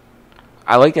 Yeah.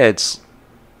 I like that it's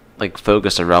like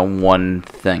focused around one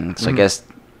thing. So I guess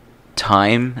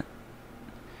time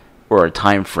or a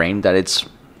time frame that it's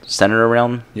centered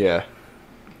around. Yeah.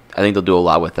 I think they'll do a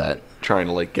lot with that. Trying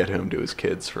to like get home to his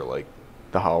kids for like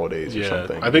the holidays or Yeah,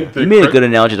 something. I think You made a good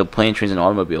analogy to plane, trains, and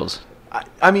automobiles.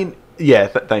 I mean, yeah,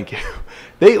 thank you.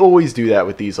 They always do that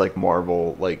with these like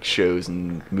Marvel like shows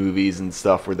and movies and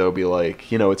stuff where they'll be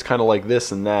like, you know, it's kind of like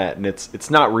this and that, and it's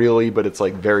not really, but it's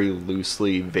like very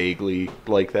loosely, vaguely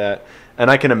like that. And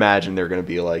I can imagine they're going to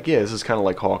be like, yeah, this is kind of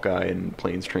like Hawkeye and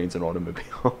planes, trains, and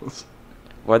automobiles.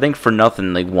 Well, I think for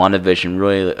nothing, like WandaVision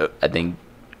really, I think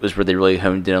was where they really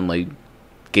honed in on like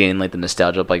getting like the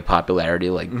nostalgia of like popularity,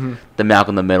 like the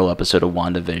Malcolm in the Middle episode of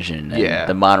WandaVision, and Yeah.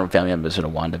 the Modern Family episode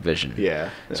of WandaVision.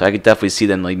 Yeah. So I could definitely see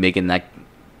them like making that,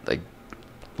 like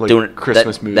doing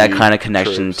Christmas that, movie that kind of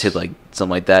connection tropes. to like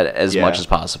something like that as Yeah. much as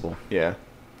possible. Yeah.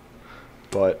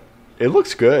 But it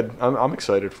looks good. I'm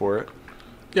excited for it.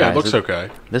 Yeah, Guys, it looks okay.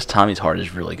 This Tommy's heart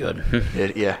is really good.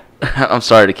 Yeah. I'm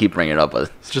sorry to keep bringing it up,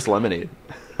 but It's just lemonade.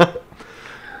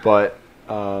 But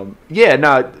yeah,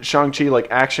 no, Shang-Chi, like,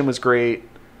 action was great.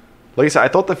 Like I said, I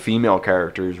thought the female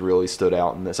characters really stood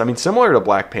out in this. I mean, similar to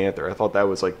Black Panther, I thought that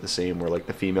was like the same, where like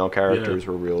the female characters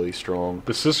were really strong.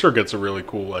 The sister gets a really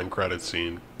cool end credit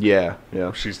scene. Yeah,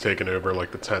 yeah. She's taken over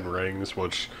like the 10 Rings,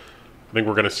 which I think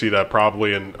we're going to see that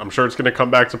probably, and I'm sure it's going to come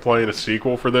back to play in a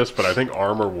sequel for this, but I think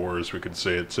Armor Wars, we could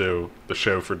see it too. The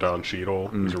show for Don Cheadle,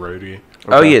 who's a roadie.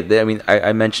 oh yeah, I mean,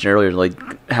 I mentioned earlier like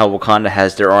how Wakanda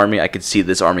has their army. I could see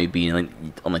this army being like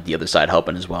on like the other side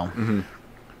helping as well.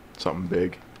 Something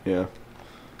big. Yeah.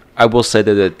 I will say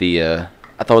though that the I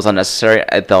thought it was unnecessary.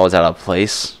 I thought it was out of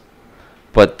place,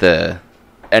 but the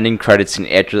ending credit scene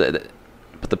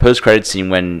but the post credit scene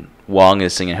when Wong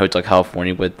is singing Hotel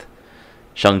California with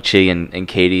Shang-Chi and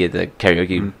Katie at the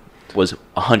karaoke was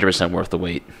 100% worth the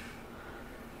wait.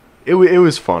 It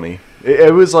was funny.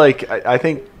 It was like, I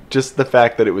think just the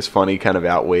fact that it was funny kind of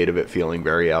outweighed of it feeling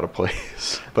very out of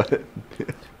place. But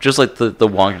Just like the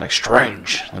Wong, like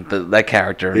strange, like that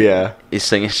character. Yeah. is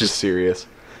singing. It's just just serious.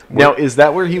 Now, is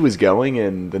that where he was going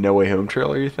in the No Way Home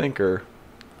trailer, you think, or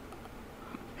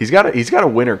he's got a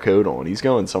winter coat on? He's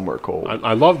going somewhere cold.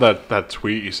 I love that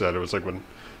tweet you said. It was like when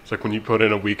you put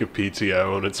in a week of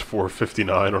PTO and it's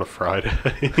 4:59 on a Friday.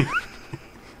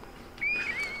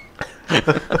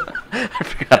 I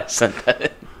forgot I sent that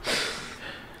in.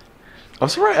 I'm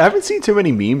surprised. I haven't seen too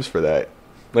many memes for that.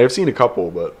 Like, I've seen a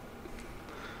couple, but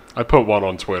I put one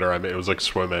on Twitter. I mean, it was like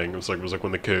swimming. It was like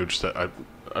when the coach said,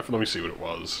 let me see what it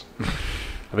was.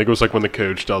 I think it was like when the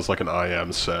coach does like an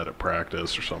IM set at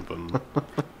practice or something.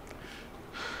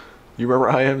 you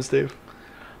remember IMs, Dave?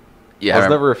 Yeah, I was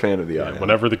remember- never a fan of the Yeah, IM.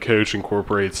 whenever the coach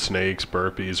incorporates snakes,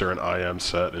 burpees, or an IM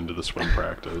set into the swim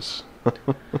practice.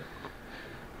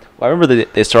 Well, I remember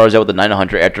they started out with the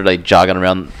 900 after like jogging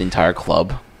around the entire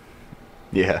club.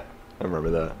 Yeah, I remember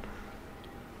that.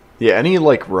 Yeah, any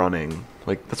like running,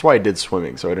 like that's why I did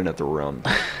swimming, so I didn't have to run.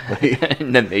 Like,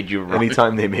 And then made you run.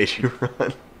 anytime they made you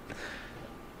run.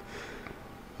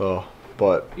 Oh,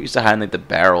 but You used to hide in like the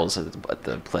barrels at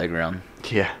the playground.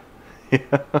 yeah,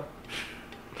 yeah.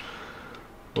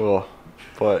 Well,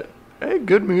 but hey,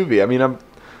 good movie. I mean, I'm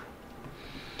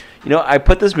You know, I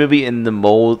put this movie in the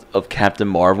mold of Captain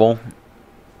Marvel.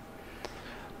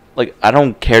 Like, I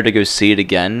don't care to go see it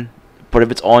again, but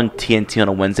if it's on TNT on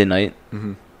a Wednesday night,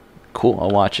 cool, I'll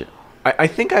watch it. I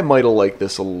think I might have liked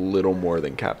this a little more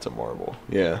than Captain Marvel.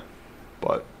 Yeah,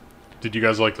 but Did you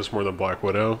guys like this more than Black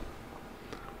Widow?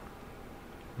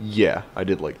 yeah, I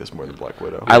did like this more than Black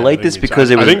Widow. I like think this me too.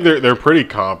 because it was. I think they're pretty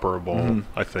comparable.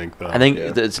 I think though. I think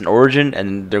Yeah. it's an origin,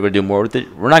 and they're gonna do more with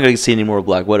it. We're not gonna see any more of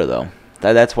Black Widow though.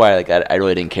 That's why like I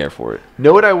really didn't care for it.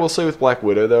 Know what I will say with Black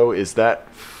Widow though is that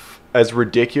as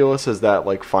ridiculous as that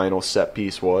like final set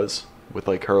piece was, with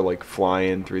like her like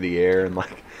flying through the air and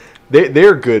like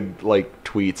they're good like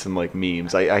tweets and like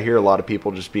memes. I hear a lot of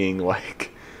people just being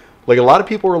like a lot of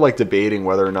people were like debating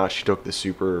whether or not she took the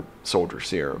super soldier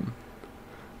serum.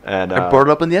 And I brought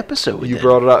it up in the episode. you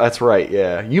brought it up. That's right.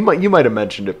 Yeah, you might have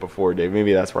mentioned it before, Dave.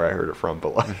 Maybe that's where I heard it from.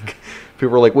 But like, people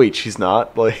were like, "Wait, she's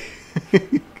not." Like,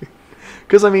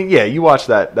 because I mean, yeah, you watch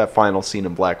that final scene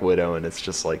in Black Widow, and it's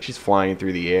just like she's flying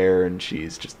through the air and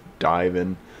she's just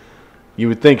diving. You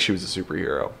would think she was a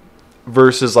superhero,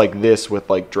 versus like this with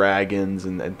like dragons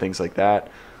and things like that.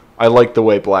 I like the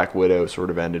way Black Widow sort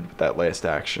of ended with that last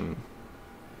action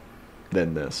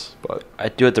than this. But I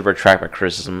do have to retract my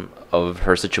criticism of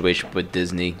her situation with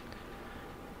Disney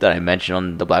that I mentioned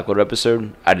on the Black Widow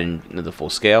episode. I didn't know the full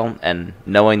scale, and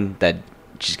knowing that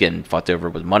she's getting fucked over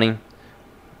with money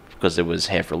because it was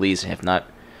half released and half not,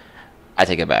 I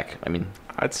take it back. I mean,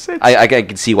 I'd say I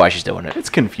can see why she's doing it. it's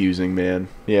confusing, man.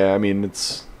 Yeah, I mean,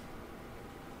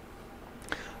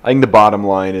 I think the bottom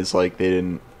line is like they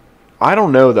didn't. I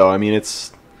don't know though. I mean,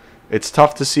 it's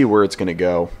tough to see where it's going to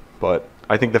go, but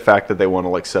I think the fact that they want to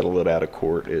like settle it out of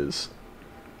court is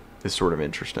sort of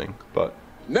interesting. But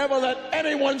Never let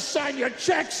anyone sign your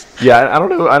checks. yeah, I don't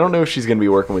know. I don't know if she's going to be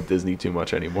working with Disney too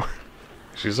much anymore.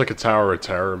 She's like a Tower of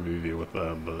Terror movie with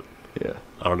them, but Yeah,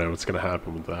 I don't know what's going to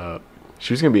happen with that.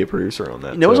 she was going to be a producer on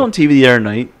that. You know, it was too. on TV the other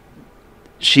night.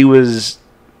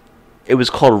 It was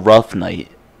called Rough Night.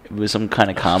 It was some kind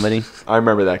of comedy. I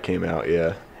remember that came out.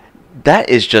 Yeah, That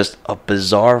is just a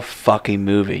bizarre fucking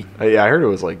movie. yeah. I heard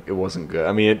it wasn't good.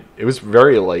 I mean, it was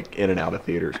very like in and out of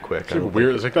theaters quick. I Super don't weird.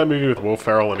 think- It's like that movie with Will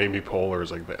Ferrell and Amy Poehler.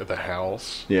 Is like the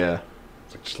House. Yeah.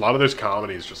 It's like just a lot of those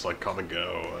comedies just like come and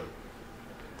go.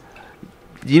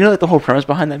 Do you know like the whole premise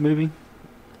behind that movie?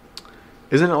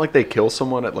 Isn't it like they kill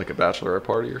someone at like a bachelorette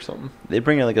party or something? They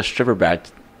bring in like a stripper back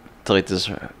to like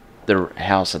their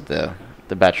house at the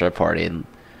bachelorette party, and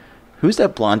who's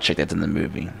that blonde chick that's in the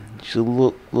movie? She's a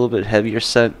little bit heavier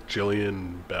set.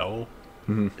 Jillian Bell.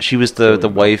 She was the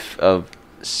wife of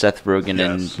Seth Rogen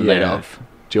Yes. and Night Yeah. Of.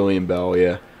 Jillian Bell.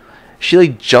 Yeah. She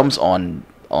like jumps on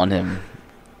him,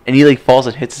 and he like falls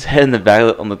and hits his head in the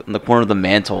back on the corner of the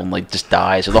mantle and like just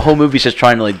dies. So the whole movie's just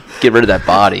trying to like get rid of that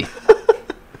body.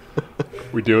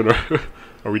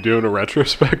 Are we doing a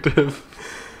retrospective?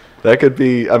 That could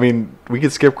be. I mean, we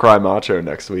could skip Cry Macho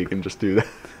next week and just do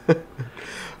that.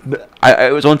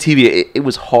 I was on TV. It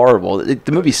was horrible.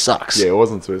 The movie sucks. Yeah, it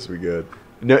wasn't supposed to be good.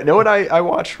 Know what I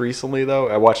watched recently though?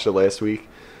 I watched it last week.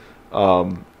 I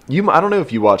don't know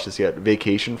if you watched this yet.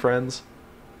 Vacation Friends.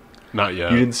 Not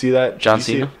yet. You didn't see that? Did John you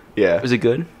see Cena? it? Yeah. Was it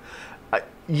good?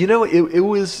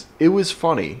 It was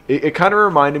funny. It kind of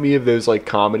reminded me of those like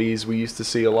comedies we used to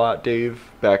see a lot, Dave,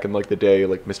 back in like the day,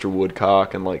 like Mr.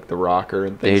 Woodcock and like The Rocker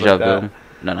and things Deja like that. Vu.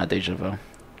 No, not Deja Vu.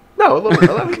 No,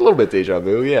 a little bit Deja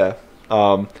Vu, yeah.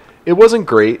 It wasn't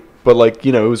great, but like,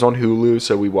 it was on Hulu,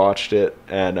 so we watched it,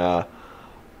 and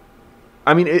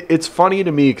I mean, it's funny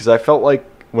to me because I felt like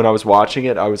when I was watching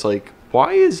it, I was like,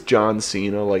 why is John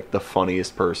Cena like the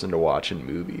funniest person to watch in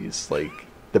movies like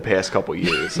the past couple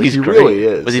years? Like, He's he great. really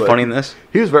is. Was he Like, funny in this?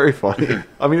 He was very funny.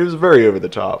 I mean, it was very over the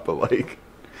top, but like,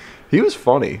 he was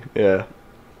funny, yeah.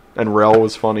 And Rel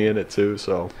was funny in it too,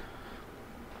 so.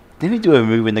 Didn't he do a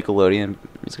movie with Nickelodeon?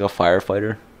 He's like a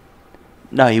firefighter.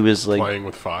 No, he was like Playing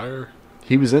with Fire.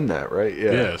 He was in that, right?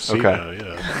 Yeah. Yeah, Cena, Okay.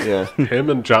 yeah. Yeah. Him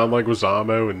and John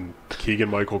Leguizamo and Keegan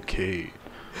Michael Key.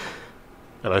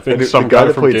 And I think And some the guy guy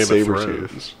that from played Game Sabretooth. of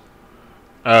Thrones.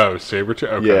 Oh, Sabretooth?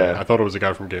 Okay. Yeah. I thought it was a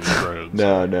guy from Game of Thrones.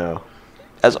 No.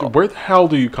 as Where the hell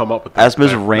do you come up with that? as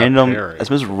most that random pairing?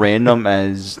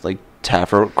 as like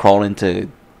Taffer crawled into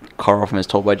Carl from his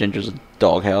Told by Ginger's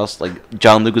doghouse. Like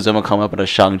John Leguizamo come up in a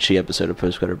Shang-Chi episode of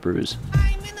Post Credit Brews.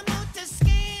 I'm in the mood to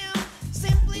scam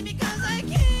simply because I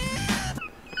can.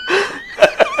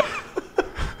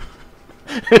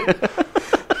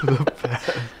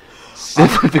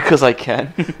 Simply because I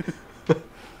can.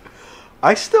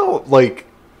 I still, like,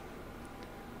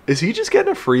 is he just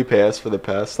getting a free pass for the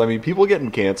pest? I mean, people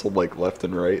getting canceled, like, left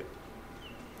and right.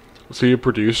 Was he a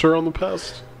producer on The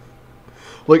Pest?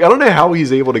 Like, I don't know how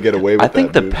he's able to get away with I that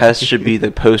think the movie. pest should be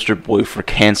the poster boy for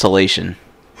cancellation.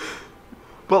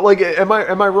 But, like, am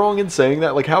I wrong in saying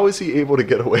that? Like, how is he able to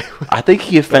get away with I think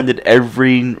he offended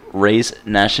every race,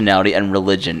 nationality, and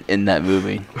religion in that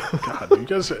movie. God, you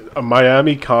guys, a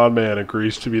Miami con man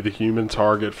agrees to be the human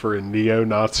target for a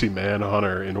neo-Nazi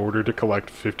manhunter in order to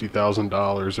collect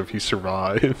 $50,000 if he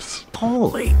survives.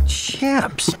 Holy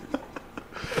chips.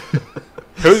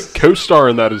 Co-star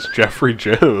in that is Jeffrey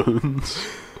Jones.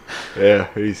 Yeah,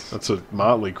 he's That's a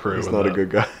motley crew. he's in not a that. good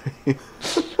guy.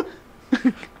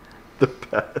 The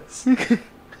pest.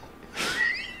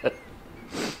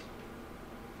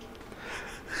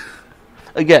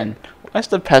 Again, why is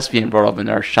the pest being brought up in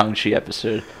our Shang-Chi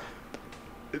episode?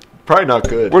 Probably not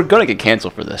good. We're gonna get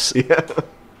canceled for this.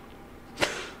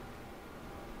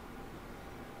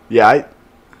 Yeah.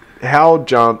 Yeah,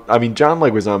 John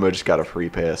Leguizamo just got a free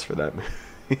pass for that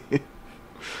movie.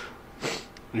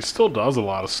 He still does a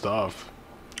lot of stuff.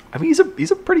 I mean,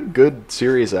 he's a pretty good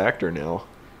serious actor now.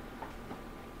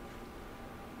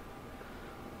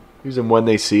 He was in When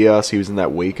They See Us. He was in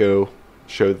that Waco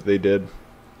show that they did.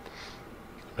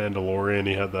 Mandalorian,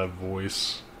 he had that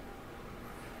voice.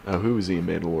 Oh, who was he in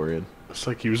Mandalorian? It's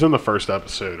like he was in the first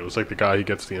episode. It was like the guy he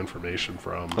gets the information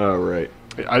from. Oh, right.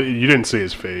 You didn't see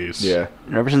his face. Yeah.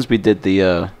 And ever since we did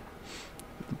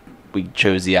we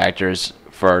chose the actors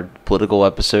for our political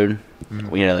episode.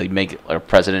 We like make our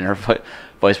president or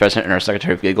vice president and our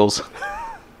secretary of giggles.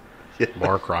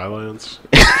 Mark Rylance.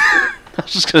 I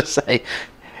was just gonna say,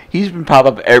 he's been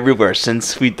popping up everywhere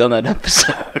since we've done that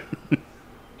episode.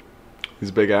 He's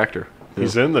a big actor.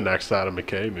 He's in the next Adam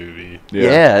McKay movie.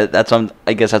 Yeah,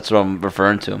 I guess that's what I'm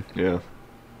referring to. Yeah.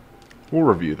 We'll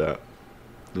review that.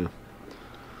 Yeah.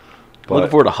 Looking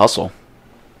forward to Hustle.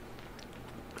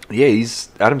 Yeah,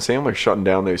 Adam Sandler shutting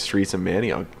down those streets in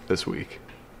Manioc this week.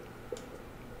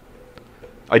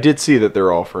 I did see that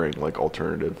they're offering like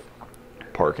alternative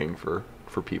parking for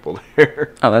people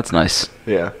there. Oh, that's nice.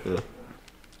 Yeah.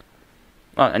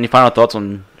 Any final thoughts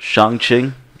on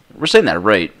Shang-Chi? We're saying that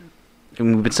right. I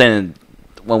mean, we've been saying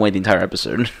it one way the entire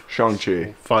episode.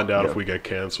 Shang-Chi. Find out if we get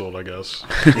canceled, I guess.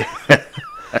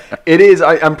 It is.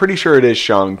 I'm pretty sure it is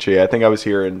Shang-Chi. I think I was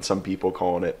hearing some people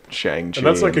calling it Shang-Chi. And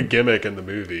that's like a gimmick in the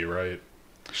movie, right?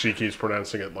 She keeps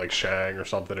pronouncing it like Shang or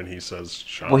something, and he says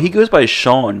Shang. Well, he goes by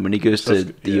Sean when he goes to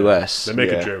the U.S. They make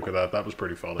a joke of that. That was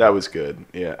pretty funny. That was good.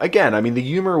 Yeah. Again, I mean, the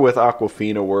humor with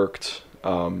Awkwafina worked.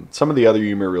 Some of the other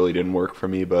humor really didn't work for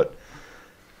me, but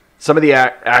some of the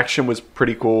action was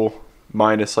pretty cool,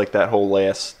 minus like that whole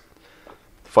last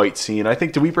fight scene. I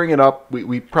think, did we bring it up?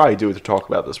 We probably do to talk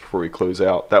about this before we close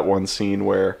out. That one scene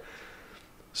where...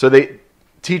 So they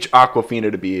teach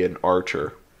Awkwafina to be an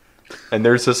archer. And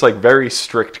there's this like very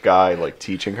strict guy like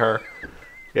teaching her.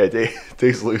 Yeah,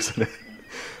 Dave's losing it.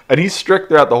 And he's strict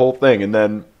throughout the whole thing. And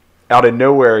then out of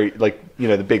nowhere, like, you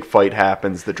know, the big fight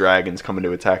happens. The dragons coming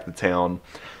to attack the town.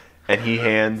 And he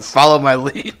hands... Follow my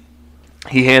lead.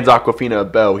 He hands Awkwafina a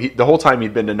bow. The whole time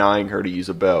he'd been denying her to use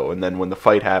a bow. And then when the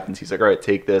fight happens, he's like, all right,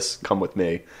 take this. Come with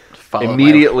me.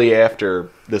 Immediately after,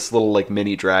 this little like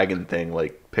mini dragon thing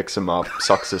like picks him up,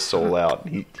 sucks his soul out.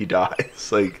 And he dies.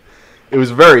 Like... It was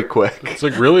very quick. It's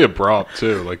like really abrupt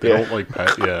too. Like they don't like pet.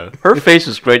 Yeah. Her face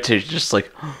was great too. Just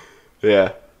like,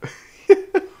 yeah.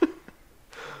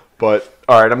 But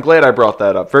all right, I'm glad I brought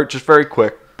that up. Just very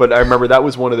quick. But I remember that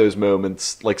was one of those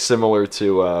moments, like similar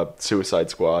to Suicide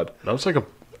Squad. That was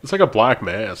it's like a Black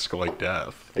Mask, like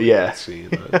death. Yeah.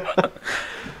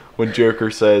 When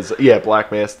Joker says,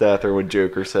 Black Mask death, or when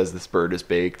Joker says this bird is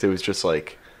baked, it was just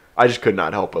like I just could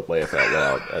not help but laugh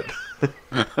out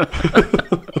loud.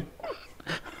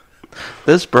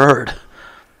 This bird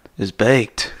is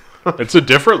baked. It's a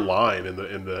different line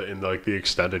in like the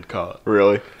extended cut.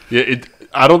 Really? Yeah.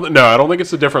 I don't think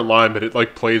it's a different line, but it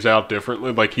like plays out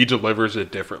differently. Like he delivers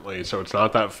it differently, so it's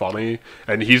not that funny.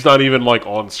 And he's not even like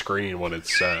on screen when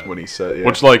it's said. When he said, yeah.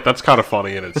 Which like that's kind of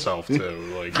funny in itself too.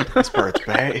 Like this bird's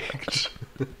baked.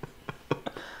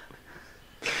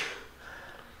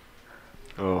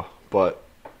 Oh, but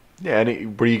yeah.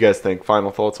 What do you guys think?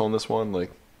 Final thoughts on this one?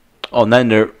 Like. Oh, and then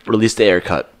they released the air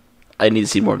cut. I need to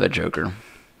see more of that Joker.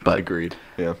 But agreed.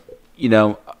 Yeah. You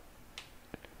know,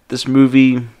 this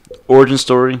movie origin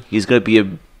story, he's going to be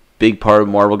a big part of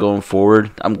Marvel going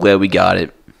forward. I'm glad we got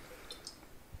it.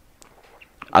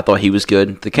 I thought he was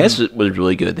good. The cast was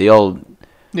really good.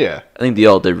 I think they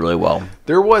all did really well.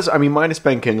 There was, I mean, minus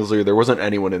Ben Kingsley, there wasn't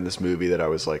anyone in this movie that I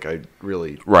was like, I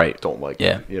really don't like.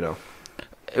 Yeah. You know.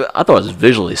 I thought it was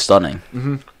visually stunning.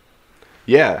 Mm-hmm.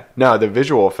 Yeah, no, the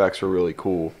visual effects were really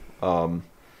cool. It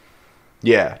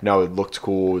looked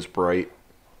cool. It was bright.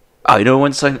 Oh, you know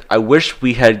one second? I wish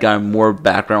we had gotten more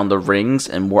background on the rings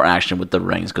and more action with the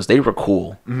rings because they were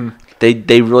cool. Mm-hmm.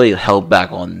 They really held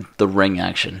back on the ring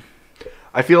action.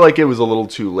 I feel like it was a little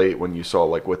too late when you saw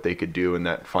like what they could do in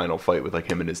that final fight with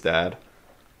like him and his dad.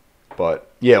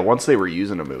 But yeah, once they were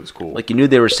using them, it was cool. Like you knew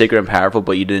they were sacred and powerful,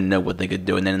 but you didn't know what they could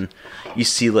do. And then you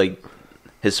see like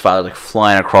his father like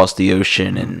flying across the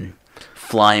ocean and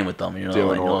flying with them, you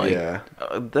know,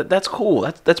 that's cool.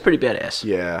 That's pretty badass.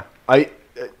 Yeah, I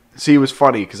see. It was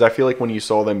funny because I feel like when you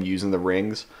saw them using the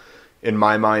rings, in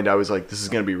my mind, I was like, this is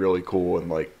gonna be really cool.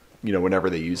 And like, you know, whenever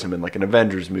they use him in like an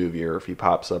Avengers movie, or if he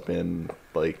pops up in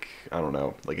like I don't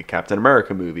know, like a Captain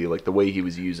America movie, like the way he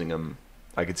was using them,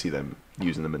 I could see them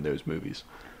using them in those movies.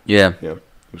 Yeah, it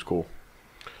was cool.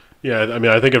 Yeah, I mean,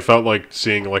 I think it felt like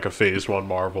seeing like a Phase 1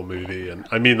 Marvel movie, and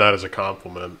I mean that as a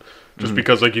compliment, just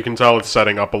because like you can tell it's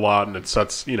setting up a lot, and it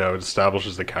sets, you know, it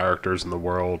establishes the characters in the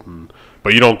world,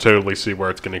 but you don't totally see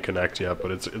where it's going to connect yet, but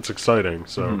it's exciting.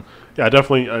 So yeah, I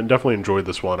definitely enjoyed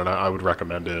this one, and I would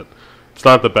recommend it. It's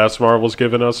not the best Marvel's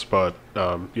given us, but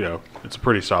you know, it's a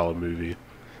pretty solid movie.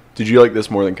 Did you like this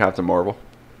more than Captain Marvel?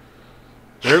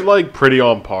 They're like pretty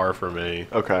on par for me.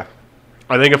 Okay.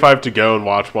 I think if I have to go and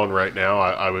watch one right now,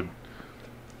 I would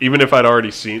even if I'd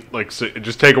already seen, like,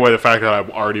 just take away the fact that I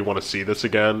already want to see this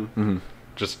again,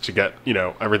 just to get,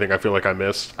 everything I feel like I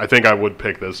missed. I think I would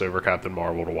pick this over Captain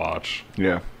Marvel to watch.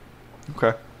 Yeah.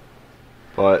 Okay.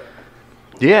 But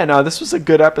yeah, no, this was a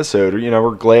good episode.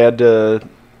 We're glad to.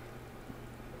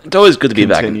 It's always good to be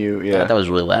back. Yeah, that was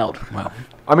really loud. Wow.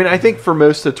 I mean, I think for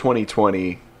most of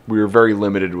 2020, we were very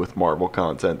limited with Marvel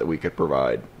content that we could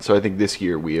provide. So I think this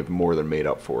year we have more than made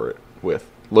up for it with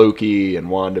Loki and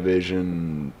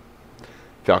WandaVision,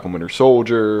 Falcon Winter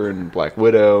Soldier, and Black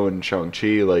Widow and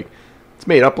Shang-Chi. Like, it's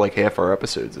made up like half our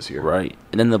episodes this year. Right.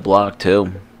 And then the blog,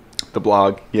 too. The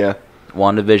blog, yeah.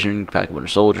 WandaVision, Falcon Winter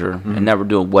Soldier, and now we're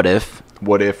doing What If.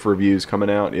 What If reviews coming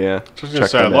out, yeah. Just gonna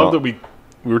say, I love that we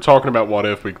were talking about What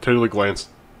If. We totally glanced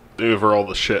over all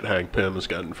the shit Hank Pym is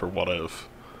getting for What If.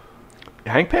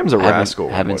 Hank Pym's a rascal.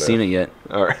 Haven't seen it yet.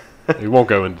 All right. We won't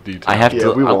go into detail. I have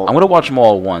to. I'm going to watch them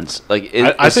all at once. Like,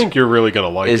 I think you're really going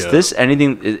to like it. Is this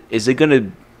anything? Is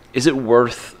it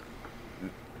worth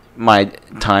my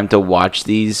time to watch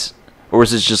these, or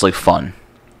is this just like fun?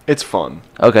 It's fun.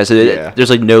 Okay, so there's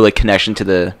like no like connection to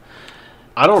the.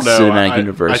 I don't know. Cinematic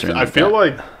universe. I feel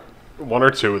like one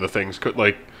or two of the things could,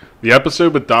 like the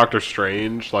episode with Doctor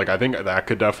Strange. Like, I think that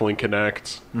could definitely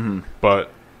connect. Mm-hmm.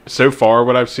 But so far,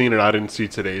 what I've seen, and I didn't see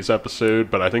today's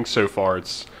episode, but I think so far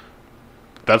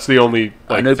that's the only.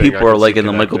 Like, I know thing people are liking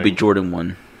the Michael B. Jordan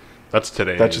one. That's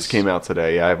today. That just came out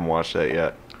today. Yeah, I haven't watched that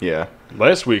yet. Yeah.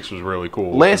 Last week's was really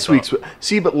cool. But last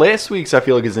week's I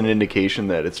feel like is an indication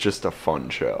that it's just a fun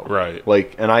show. Right.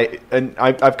 Like, and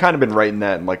I've kind of been writing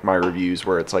that in like my reviews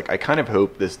where it's like I kind of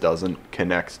hope this doesn't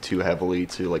connect too heavily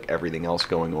to like everything else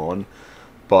going on.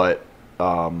 But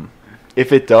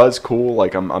if it does, cool,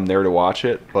 like I'm there to watch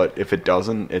it, but if it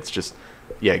doesn't, it's just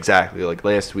yeah, exactly. Like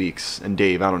last week's, and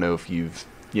Dave, I don't know if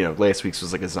last week's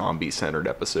was like a zombie centered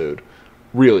episode.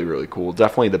 Really, really cool.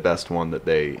 Definitely the best one that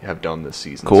they have done this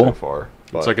season so far.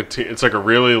 But it's like a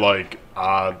really like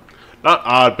odd, not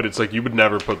odd, but it's like you would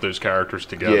never put those characters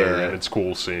together, and it's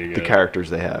cool seeing the characters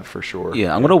they have for sure.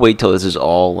 Yeah, I'm gonna wait till this is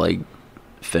all like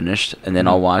finished, and then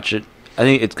I'll watch it. I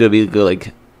think it's gonna be a good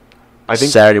like. I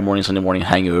think Saturday morning, Sunday morning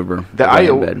hangover.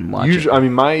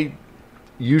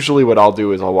 Usually what I'll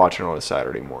do is I'll watch it on a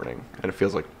Saturday morning, and it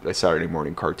feels like a Saturday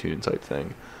morning cartoon type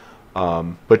thing.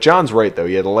 But John's right though.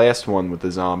 Yeah, the last one with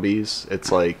the zombies, it's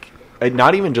like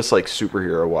not even just like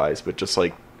superhero wise, but just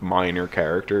like minor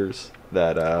characters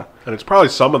that. And it's probably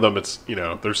some of them. It's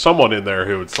there's someone in there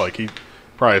who it's like he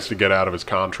probably has to get out of his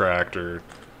contract, or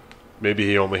maybe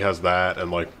he only has that,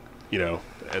 and like and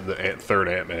the third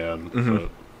Ant-Man. Mm-hmm.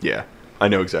 Yeah, I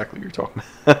know exactly what you're talking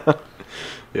about.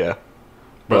 Yeah,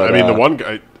 but I mean the one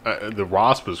guy. The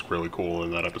Wasp was really cool in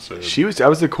that episode. That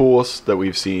was the coolest that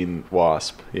we've seen.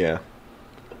 Wasp, yeah.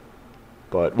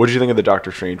 But what did you think of the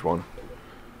Doctor Strange one?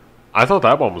 I thought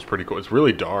that one was pretty cool. It's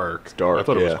really dark. It's dark. I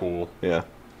thought it was cool. Yeah.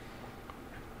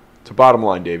 So bottom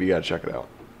line, Dave, you gotta check it out.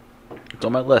 It's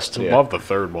on my list. I love the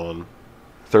third one.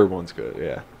 Third one's good,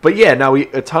 yeah. But yeah, now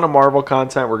a ton of Marvel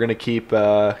content. We're gonna keep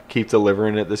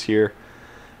delivering it this year.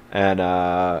 And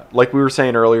like we were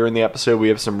saying earlier in the episode, we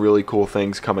have some really cool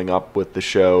things coming up with the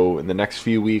show in the next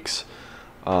few weeks.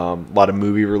 A lot of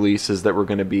movie releases that we're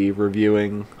going to be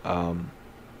reviewing.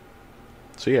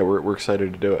 So yeah, we're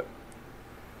excited to do it.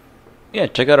 Yeah,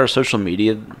 check out our social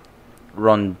media. We're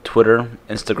on Twitter,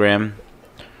 Instagram.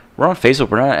 We're on Facebook.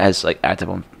 We're not as like active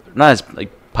on, not as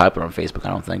like popular on Facebook. I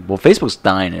don't think. Well, Facebook's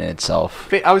dying in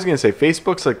itself. I was gonna say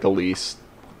Facebook's like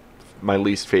my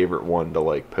least favorite one to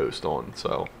like post on.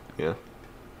 So. Yeah.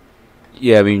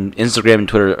 Yeah, I mean, Instagram and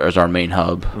Twitter is our main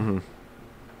hub. Mm-hmm.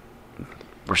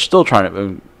 We're still trying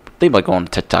to think about going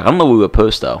to TikTok. I don't know what we would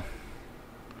post though.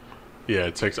 Yeah,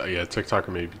 TikTok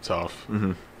may be tough.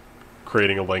 Mm-hmm.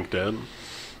 Creating a LinkedIn.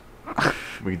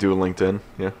 We could do a LinkedIn.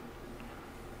 Yeah.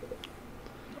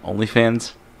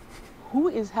 OnlyFans. Who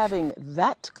is having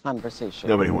that conversation?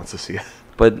 Nobody wants to see it.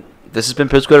 But this has been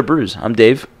Post Go to Brews. I'm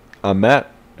Dave. I'm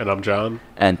Matt. And I'm John.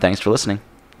 And thanks for listening.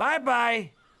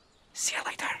 Bye-bye. See you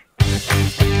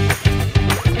later.